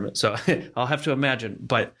tournament. So I'll have to imagine.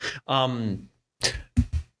 But so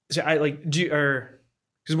I like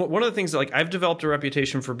because one of the things that like I've developed a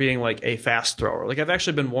reputation for being like a fast thrower. Like I've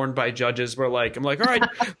actually been warned by judges where like I'm like, all right,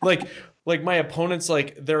 like my opponents,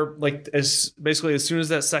 like they're like as soon as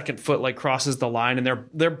that second foot like crosses the line and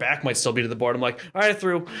their back might still be to the board, I'm like, all right, I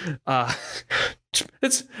threw.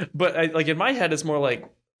 But I, like in my head it's more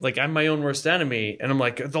like I'm my own worst enemy. And I'm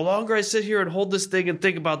like, the longer I sit here and hold this thing and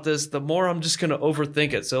think about this, the more I'm just going to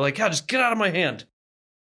overthink it. So like, just get out of my hand.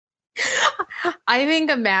 I think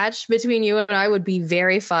a match between you and I would be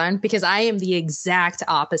very fun because I am the exact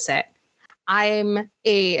opposite. I'm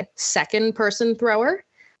a second person thrower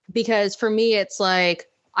because for me, it's like,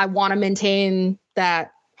 I want to maintain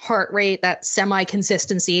that heart rate, that semi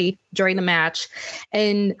consistency during the match.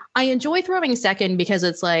 And I enjoy throwing second because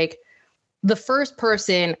it's like, the first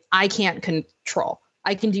person I can't control.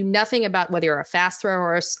 I can do nothing about whether you're a fast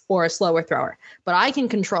thrower or a slower thrower, but I can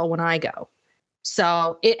control when I go.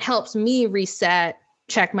 So it helps me reset,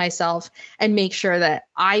 check myself, and make sure that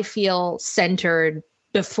I feel centered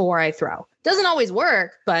before I throw. Doesn't always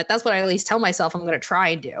work, but that's what I at least tell myself I'm going to try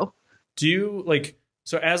and do. Do you like,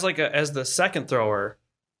 so as the second thrower,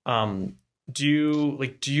 do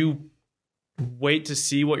you wait to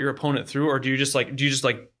see what your opponent threw, or do you just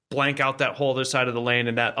blank out that whole other side of the lane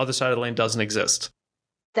and that other side of the lane doesn't exist?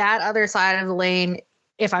 That other side of the lane,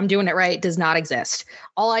 if I'm doing it right, does not exist.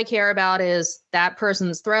 All I care about is that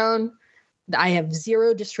person's thrown. I have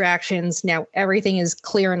zero distractions. Now everything is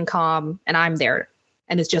clear and calm and I'm there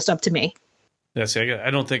and it's just up to me. Yeah, see,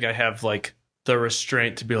 I don't think I have like the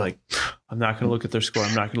restraint to be like, I'm not going to look at their score.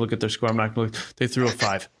 I'm not going to look at their score. I'm not going to look. They threw a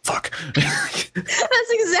 5. Fuck.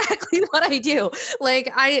 That's exactly what I do.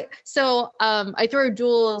 Like I throw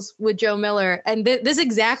duels with Joe Miller and this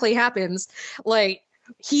exactly happens. Like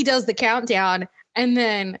he does the countdown and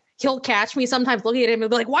then he'll catch me sometimes looking at him and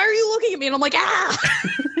be like, why are you looking at me? And I'm like,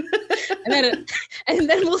 and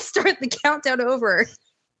then we'll start the countdown over.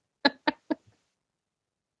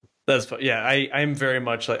 That's fun. Yeah, I'm very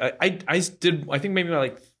much like I think maybe my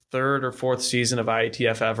like third or fourth season of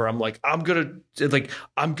IATF ever. I'm like, I'm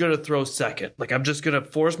gonna throw second. Like I'm just gonna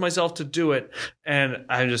force myself to do it, and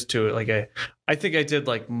I just do it. Like I think I did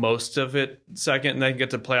like most of it second, and then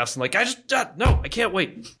get to playoffs and like I can't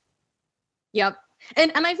wait. Yep,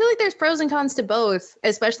 and I feel like there's pros and cons to both,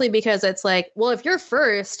 especially because it's like, well, if you're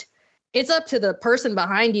first, it's up to the person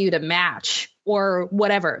behind you to match or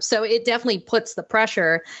whatever. So it definitely puts the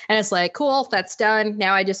pressure and it's like, cool, that's done.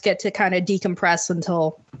 Now I just get to kind of decompress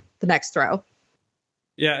until the next throw.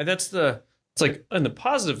 Yeah. It's like in the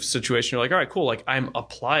positive situation, you're like, all right, cool. Like I'm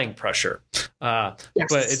applying pressure. Yes.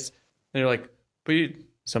 But you're like, but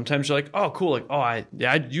sometimes you're like, oh, cool. Like,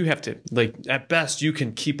 you have to, like, at best you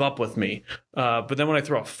can keep up with me. But then when I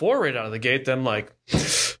throw a 4 right out of the gate, then like,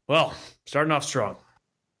 well, starting off strong.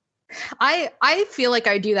 I feel like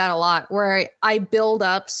I do that a lot where I build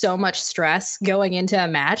up so much stress going into a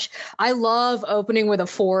match. I love opening with a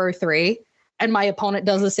 4 or 3 and my opponent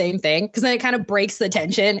does the same thing because then it kind of breaks the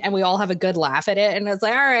tension and we all have a good laugh at it. And it's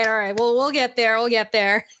like, all right. Well, we'll get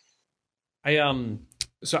there.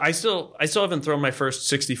 So I still haven't thrown my first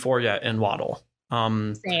 64 yet in Waddle.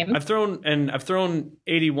 Same. I've thrown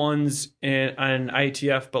 81s on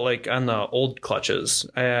IETF, but like on the old clutches.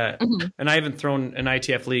 And I haven't thrown an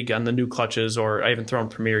IETF league on the new clutches, or I haven't thrown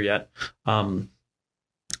Premier yet. I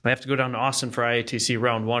have to go down to Austin for IATC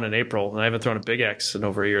round 1 in April, and I haven't thrown a Big X in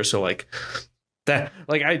over a year. So like that,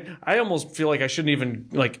 like I almost feel like I shouldn't even,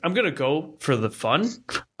 like, I'm gonna go for the fun.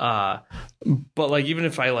 But like even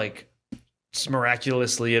if I like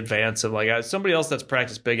miraculously advance of like somebody else that's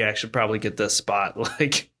practiced Big X should probably get this spot.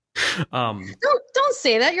 Like, don't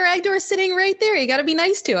say that. Your ag door is sitting right there. You got to be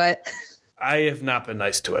nice to it. I have not been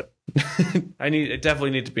nice to it. I definitely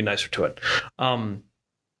need to be nicer to it.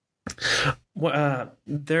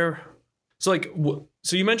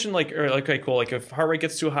 So you mentioned like, or like, okay, cool. Like if heart rate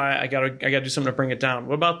gets too high, I gotta do something to bring it down.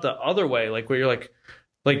 What about the other way? Like where you're like,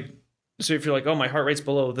 so if you're like, oh, my heart rate's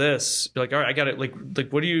below this, you're like, all right, I got it. Like,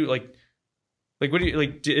 what do you like? Like, what do you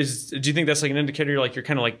like? Do you think that's like an indicator like you're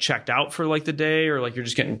kind of like checked out for like the day, or like you're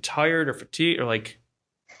just getting tired or fatigued, or like?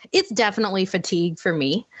 It's definitely fatigue for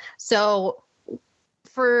me. So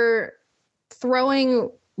for throwing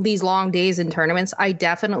these long days in tournaments, I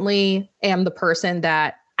definitely am the person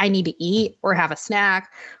that I need to eat or have a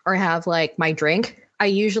snack or have like my drink. I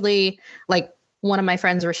usually, like one of my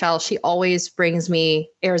friends, Rochelle, she always brings me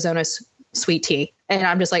Arizona sweet tea. And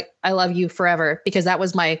I'm just like, I love you forever, because that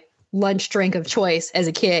was my lunch drink of choice as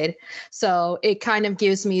a kid. So it kind of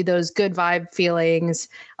gives me those good vibe feelings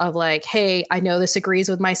of like, hey, I know this agrees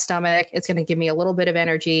with my stomach. It's going to give me a little bit of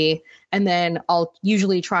energy. And then I'll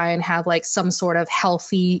usually try and have like some sort of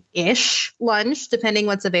healthy-ish lunch, depending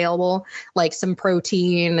what's available, like some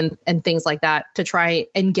protein and things like that, to try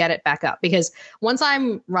and get it back up. Because once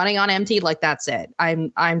I'm running on empty, like that's it.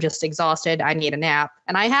 I'm just exhausted. I need a nap.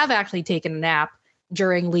 And I have actually taken a nap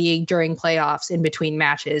during league, during playoffs, in between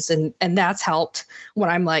matches. And that's helped when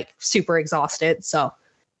I'm like super exhausted. So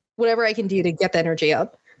whatever I can do to get the energy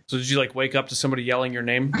up. So did you like wake up to somebody yelling your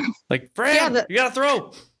name? Like, Fran, you gotta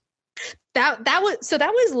throw. That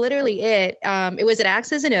was literally it. It was at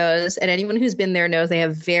X's and O's, and anyone who's been there knows they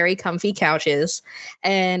have very comfy couches.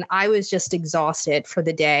 And I was just exhausted for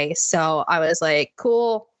the day. So I was like,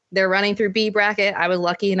 cool, they're running through B bracket. I was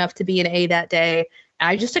lucky enough to be in A that day.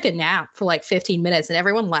 I just took a nap for like 15 minutes and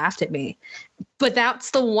everyone laughed at me. But that's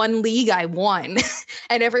the one league I won.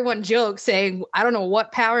 And everyone joked saying, I don't know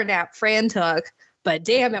what power nap Fran took, but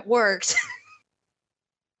damn, it worked.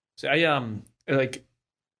 So I like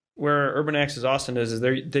where Urban Access Austin is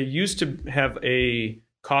they used to have a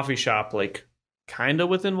coffee shop like kind of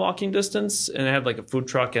within walking distance, and it had like a food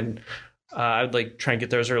truck, and I'd like try and get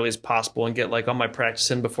there as early as possible and get like all my practice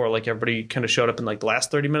in before like everybody kind of showed up in like the last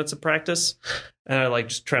 30 minutes of practice. And I like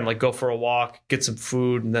just try and like go for a walk, get some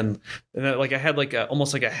food. And then like I had like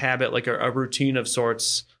almost like a habit, like a routine of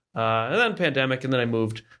sorts. And then pandemic, and then I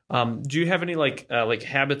moved. Do you have any like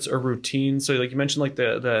habits or routines? So like you mentioned like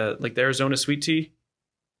the Arizona sweet tea.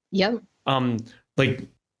 Yep. Like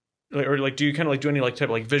do you kind of like do any like type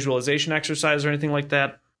of like visualization exercise or anything like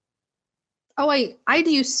that? Oh, I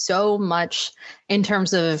do so much in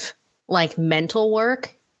terms of like mental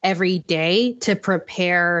work every day to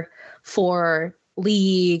prepare for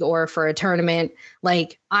league or for a tournament.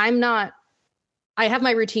 Like I have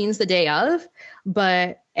my routines the day of,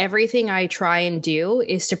 but everything I try and do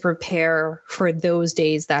is to prepare for those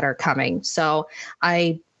days that are coming. So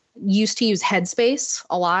I used to use Headspace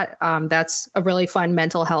a lot. That's a really fun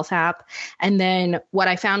mental health app. And then what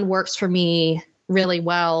I found works for me really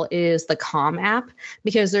well is the Calm app,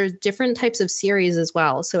 because there's different types of series as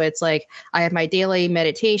well. So it's like I have my daily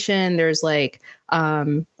meditation, there's like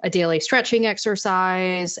a daily stretching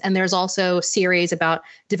exercise, and there's also series about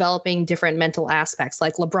developing different mental aspects.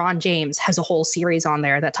 Like LeBron James has a whole series on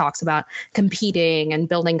there that talks about competing and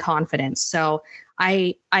building confidence. So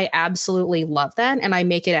I absolutely love that, and I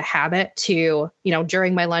make it a habit to,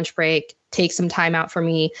 during my lunch break, take some time out for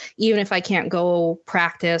me. Even if I can't go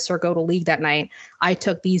practice or go to league that night, I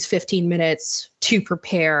took these 15 minutes to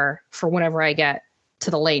prepare for whenever I get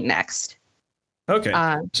to the lane next. Okay.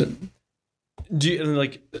 So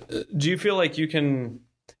do you feel like you can,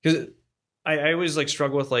 because I always like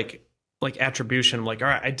struggle with like attribution. I'm like, all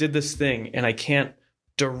right, I did this thing and I can't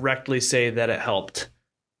directly say that it helped.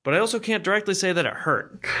 but I also can't directly say that it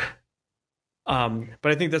hurt.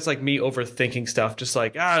 But I think that's like me overthinking stuff. Just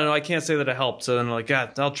like, I don't know, I can't say that it helped. So then I'm like,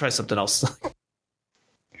 I'll try something else.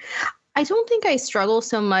 I don't think I struggle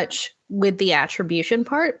so much with the attribution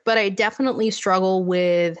part, but I definitely struggle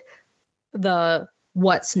with the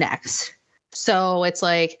what's next. So it's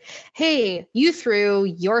like, hey, you threw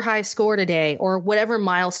your high score today or whatever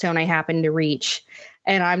milestone I happen to reach.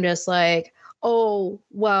 And I'm just like, oh,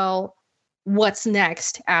 well, what's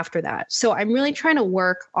next after that? So I'm really trying to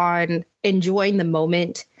work on enjoying the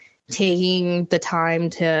moment, taking the time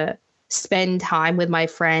to spend time with my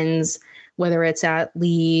friends, whether it's at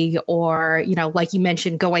league or, like you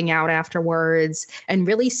mentioned, going out afterwards and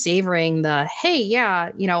really savoring the, hey,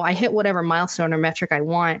 yeah, I hit whatever milestone or metric I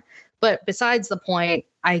want. But besides the point,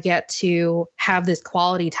 I get to have this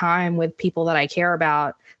quality time with people that I care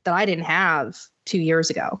about that I didn't have 2 years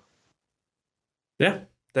ago. Yeah.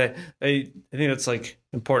 I think that's like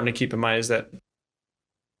important to keep in mind is that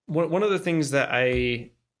one of the things that I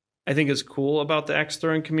think is cool about the axe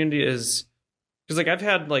throwing community is because like I've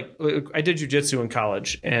had like I did jujitsu in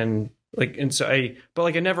college and I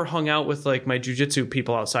never hung out with like my jujitsu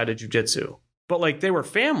people outside of jujitsu, but like they were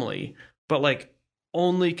family, but like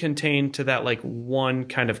only contained to that like one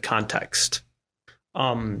kind of context.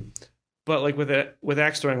 But like with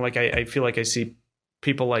axe throwing, like I feel like I see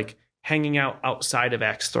people like hanging out outside of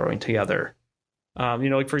axe throwing together.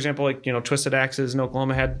 Like for example, like, Twisted Axes in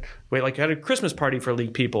Oklahoma had a Christmas party for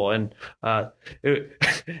league people. And actually,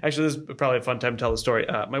 this is probably a fun time to tell the story.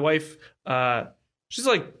 My wife, she's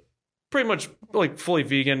like pretty much like fully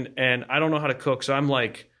vegan and I don't know how to cook. So I'm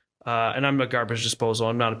like, and I'm a garbage disposal.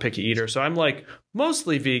 I'm not a picky eater. So I'm like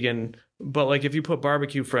mostly vegan. But like if you put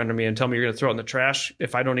barbecue in front of me and tell me you're going to throw it in the trash,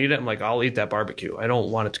 if I don't eat it, I'm like, I'll eat that barbecue. I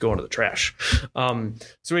don't want it to go into the trash.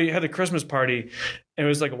 So we had a Christmas party and it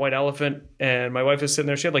was like a white elephant. And my wife is sitting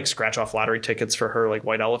there. She had like scratch off lottery tickets for her like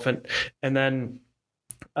white elephant. And then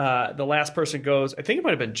the last person goes, I think it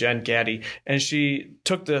might have been Jen Gaddy. And she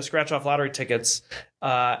took the scratch off lottery tickets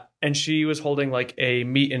and she was holding like a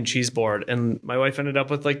meat and cheese board. And my wife ended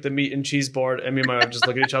up with like the meat and cheese board. And me and my wife just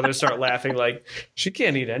look at each other, start laughing like, she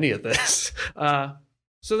can't eat any of this.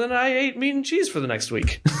 So then I ate meat and cheese for the next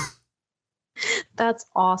week. That's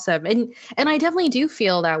awesome. And I definitely do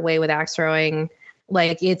feel that way with axe throwing.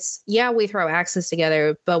 Like we throw axes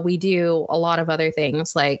together, but we do a lot of other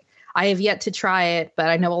things. Like I have yet to try it, but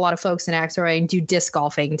I know a lot of folks in axe throwing do disc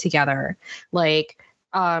golfing together. Like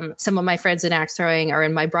some of my friends in axe throwing are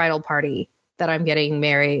in my bridal party that I'm getting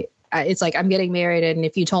married. It's like I'm getting married. And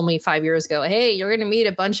if you told me 5 years ago, hey, you're going to meet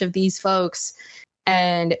a bunch of these folks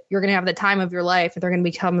and you're going to have the time of your life and they're going to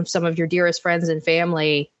become some of your dearest friends and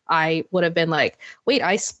family, I would have been like, wait,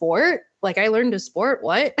 I sport? Like I learned to sport?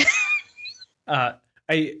 What?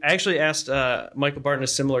 I actually asked Michael Barton a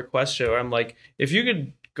similar question where I'm like, if you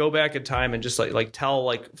could go back in time and just like tell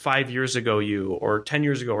like 5 years ago you or 10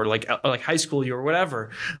 years ago or like high school you or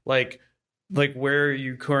whatever, like where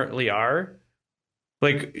you currently are,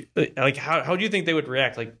 like how do you think they would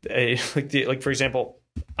react? Like for example,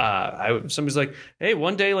 somebody's like, hey,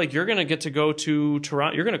 one day like you're gonna get to go to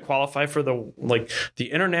Toronto, you're gonna qualify for the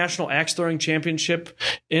International Axe Throwing Championship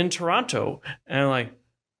in Toronto, and I'm like,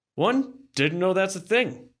 one, didn't know that's a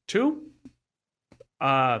thing. Two,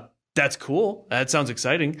 that's cool. That sounds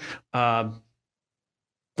exciting. But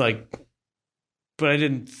I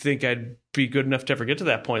didn't think I'd be good enough to ever get to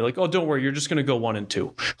that point. Like, oh, don't worry, you're just going to go 1 and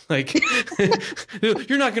 2. Like,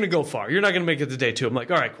 you're not going to go far. You're not going to make it to day 2. I'm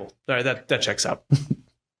like, all right, cool. All right, that checks out.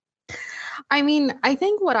 I mean, I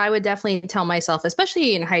think what I would definitely tell myself,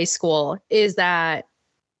 especially in high school, is that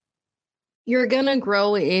you're going to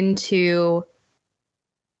grow into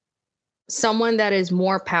someone that is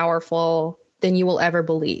more powerful than you will ever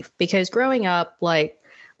believe. Because growing up, like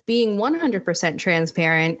being 100%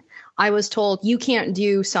 transparent, I was told you can't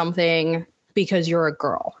do something because you're a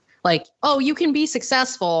girl. Like, oh, you can be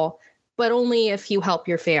successful, but only if you help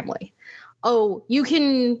your family. Oh, you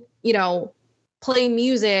can, play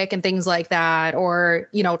music and things like that, or,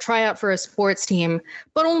 try out for a sports team,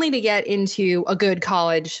 but only to get into a good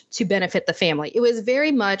college to benefit the family. It was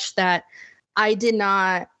very much that I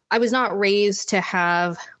was not raised to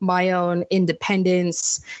have my own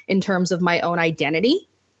independence in terms of my own identity.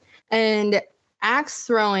 And axe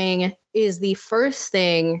throwing is the first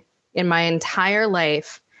thing in my entire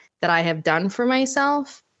life that I have done for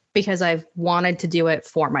myself because I've wanted to do it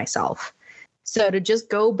for myself. So to just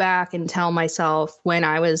go back and tell myself when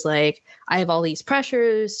I was like, I have all these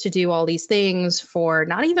pressures to do all these things for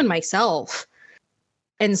not even myself,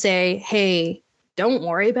 and say, hey, don't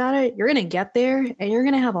worry about it. You're going to get there and you're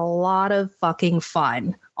going to have a lot of fucking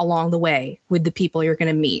fun along the way with the people you're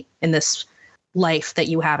going to meet in this life that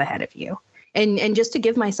you have ahead of you. And just to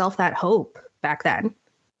give myself that hope back then.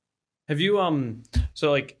 Have you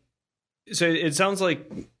so it sounds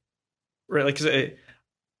like, right, like, 'cause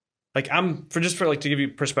I'm to give you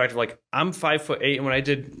perspective, like I'm 5'8", and when I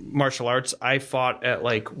did martial arts, I fought at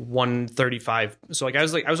like 135. So like I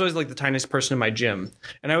was always like the tiniest person in my gym,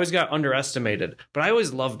 and I always got underestimated, but I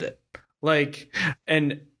always loved it. Like,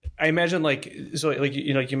 and I imagine like, so like,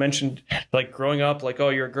 you know, like you mentioned like growing up, like, oh,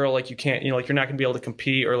 you're a girl, like you can't, you know, like you're not gonna be able to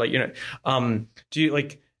compete, or like, you know, do you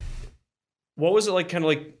like, what was it like, kind of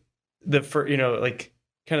like the, for, you know, like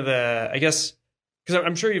kind of the, I guess, because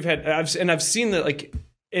I'm sure you've had, I've seen that, like,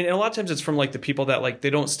 and a lot of times it's from like the people that like they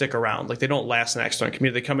don't stick around, like they don't last in the X-Throwing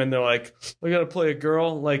community. They come in, they're like, we got to play a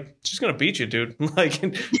girl, like she's gonna beat you, dude. Like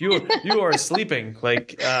you are sleeping,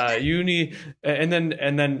 like you need, and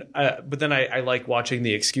then but then I like watching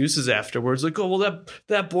the excuses afterwards, like, oh well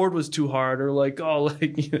that board was too hard, or like, oh,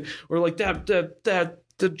 like, you know, or like that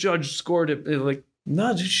the judge scored it, like,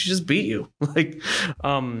 no, she just beat you, like,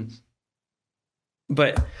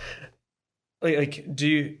 but. Like, do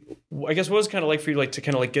you, I guess, what was it kind of like for you, like, to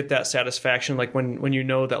kind of like get that satisfaction, like when you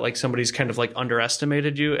know that like somebody's kind of like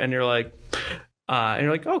underestimated you, and you're like,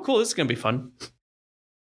 oh, cool, this is gonna be fun.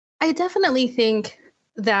 I definitely think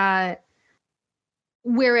that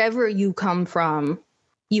wherever you come from,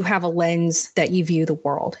 you have a lens that you view the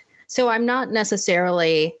world. So I'm not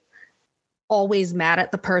necessarily always mad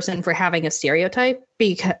at the person for having a stereotype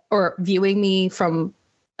or viewing me from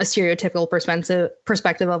a stereotypical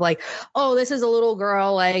perspective of like, oh, this is a little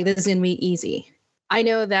girl, like this is gonna be easy. I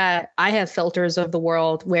know that I have filters of the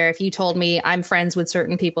world where if you told me I'm friends with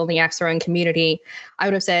certain people in the X-Throwing community, I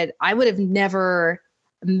would have said I would have never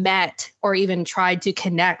met or even tried to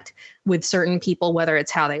connect with certain people, whether it's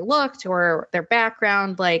how they looked or their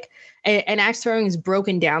background. Like, and X-Throwing has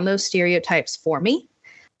broken down those stereotypes for me.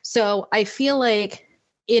 So I feel like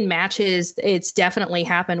in matches, it's definitely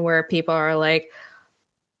happened where people are like,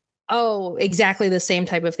 oh, exactly the same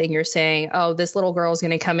type of thing you're saying. Oh, this little girl is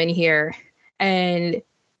going to come in here. And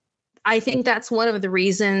I think that's one of the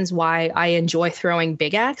reasons why I enjoy throwing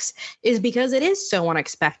Big X, is because it is so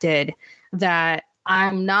unexpected that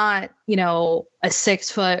I'm not, you know, a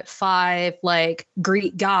 6'5", like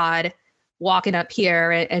Greek god walking up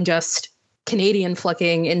here and just Canadian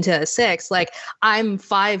flicking into a 6. Like I'm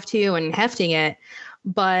 5'2" and hefting it.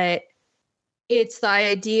 But it's the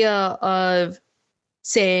idea of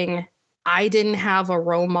saying I didn't have a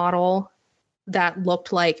role model that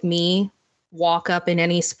looked like me walk up in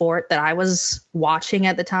any sport that I was watching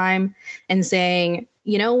at the time, and saying,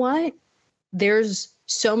 you know what? There's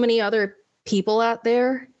so many other people out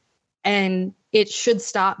there, and it should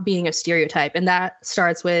stop being a stereotype. And that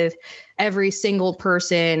starts with every single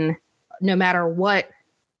person, no matter what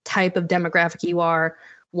type of demographic you are,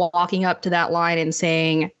 walking up to that line and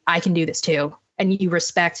saying, I can do this too. And you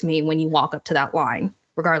respect me when you walk up to that line,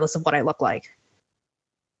 regardless of what I look like.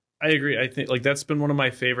 I agree. I think like that's been one of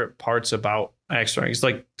my favorite parts about X-Throwing. It's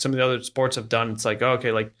like some of the other sports I've done. It's like, oh,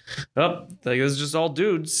 okay, like, oh, like this is just all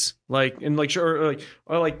dudes. Like, and like, sure,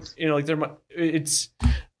 or like, you know, like it's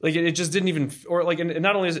like it just didn't even, or like, and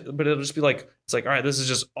not only is it, but it'll just be like, it's like, all right, this is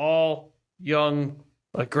just all young,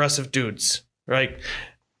 aggressive dudes, right?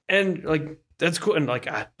 And like, that's cool. And like,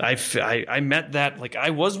 I met that, like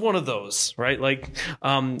I was one of those, right? Like,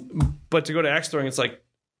 but to go to X-Throwing, it's like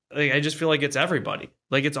I just feel like it's everybody.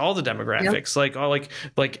 Like it's all the demographics, yep. Like all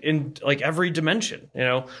like in like every dimension, you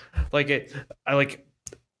know, like I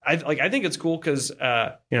think it's cool because,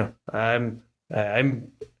 you know,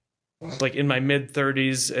 I'm like in my mid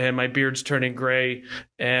 30s and my beard's turning gray,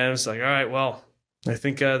 and it's like, all right, well, I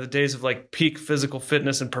think the days of like peak physical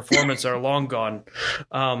fitness and performance are long gone.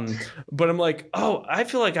 But I'm like, oh, I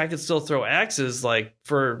feel like I could still throw axes like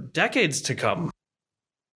for decades to come.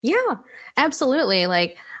 Yeah, absolutely.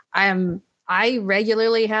 Like I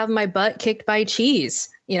regularly have my butt kicked by Cheese.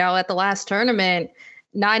 You know, at the last tournament,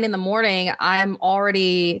 9 a.m, I'm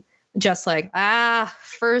already just like,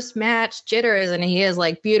 first match jitters. And he is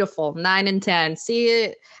like, beautiful, 9 and 10. See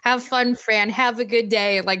it. Have fun, Fran. Have a good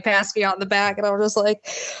day. And like pass me on the back. And I'm just like,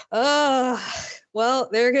 well,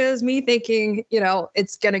 there goes me thinking, you know,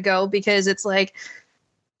 it's going to go, because it's like,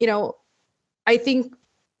 you know, I think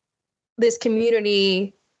this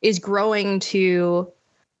community is growing to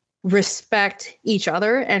respect each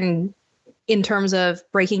other, and in terms of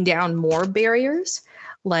breaking down more barriers,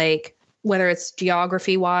 like whether it's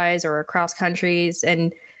geography wise or across countries.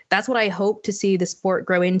 And that's what I hope to see the sport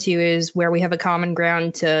grow into, is where we have a common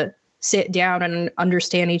ground to sit down and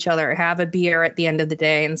understand each other, have a beer at the end of the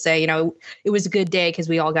day and say, you know, it was a good day because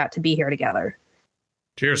we all got to be here together.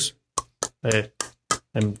 Cheers.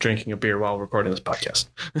 I'm drinking a beer while recording this podcast.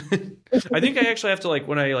 I think I actually have to, like,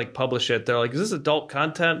 when I like publish it, they're like, is this adult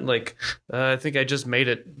content? Like, I think I just made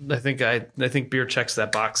it. I think beer checks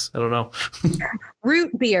that box. I don't know.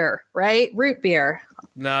 Root beer, right? Root beer.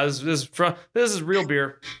 No, this is real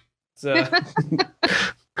beer. And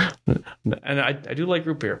I do like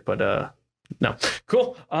root beer, but no.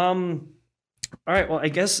 Cool. All right. Well, I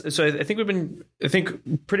guess so. I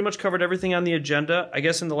think pretty much covered everything on the agenda. I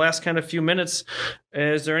guess in the last kind of few minutes,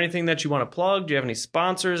 is there anything that you want to plug? Do you have any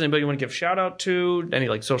sponsors? Anybody you want to give a shout out to? Any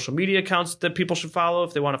like social media accounts that people should follow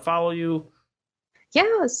if they want to follow you?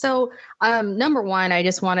 Yeah. So, number one, I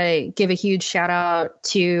just want to give a huge shout out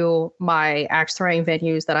to my axe throwing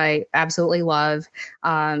venues that I absolutely love.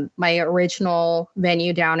 My original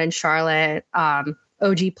venue down in Charlotte,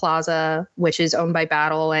 OG Plaza, which is owned by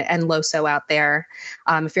Battle and Loso out there.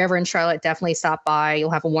 If you're ever in Charlotte, definitely stop by. You'll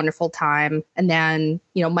have a wonderful time. And then,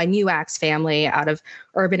 my new Axe family out of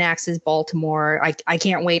Urban Axes Baltimore. I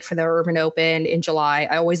can't wait for the Urban Open in July.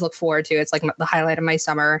 I always look forward to it. It's like the highlight of my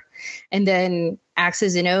summer. And then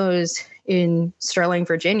Axes and O's in Sterling,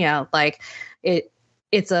 Virginia.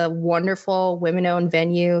 It's a wonderful women-owned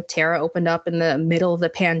venue. Tara opened up in the middle of the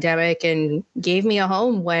pandemic and gave me a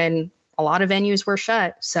home when a lot of venues were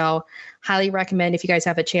shut. So highly recommend, if you guys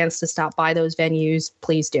have a chance to stop by those venues,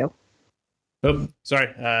 please do. Oh,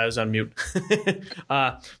 sorry. I was on mute.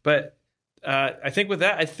 But I think with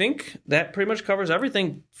that, that pretty much covers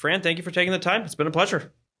everything. Fran, thank you for taking the time. It's been a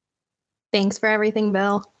pleasure. Thanks for everything,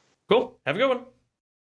 Bill. Cool. Have a good one.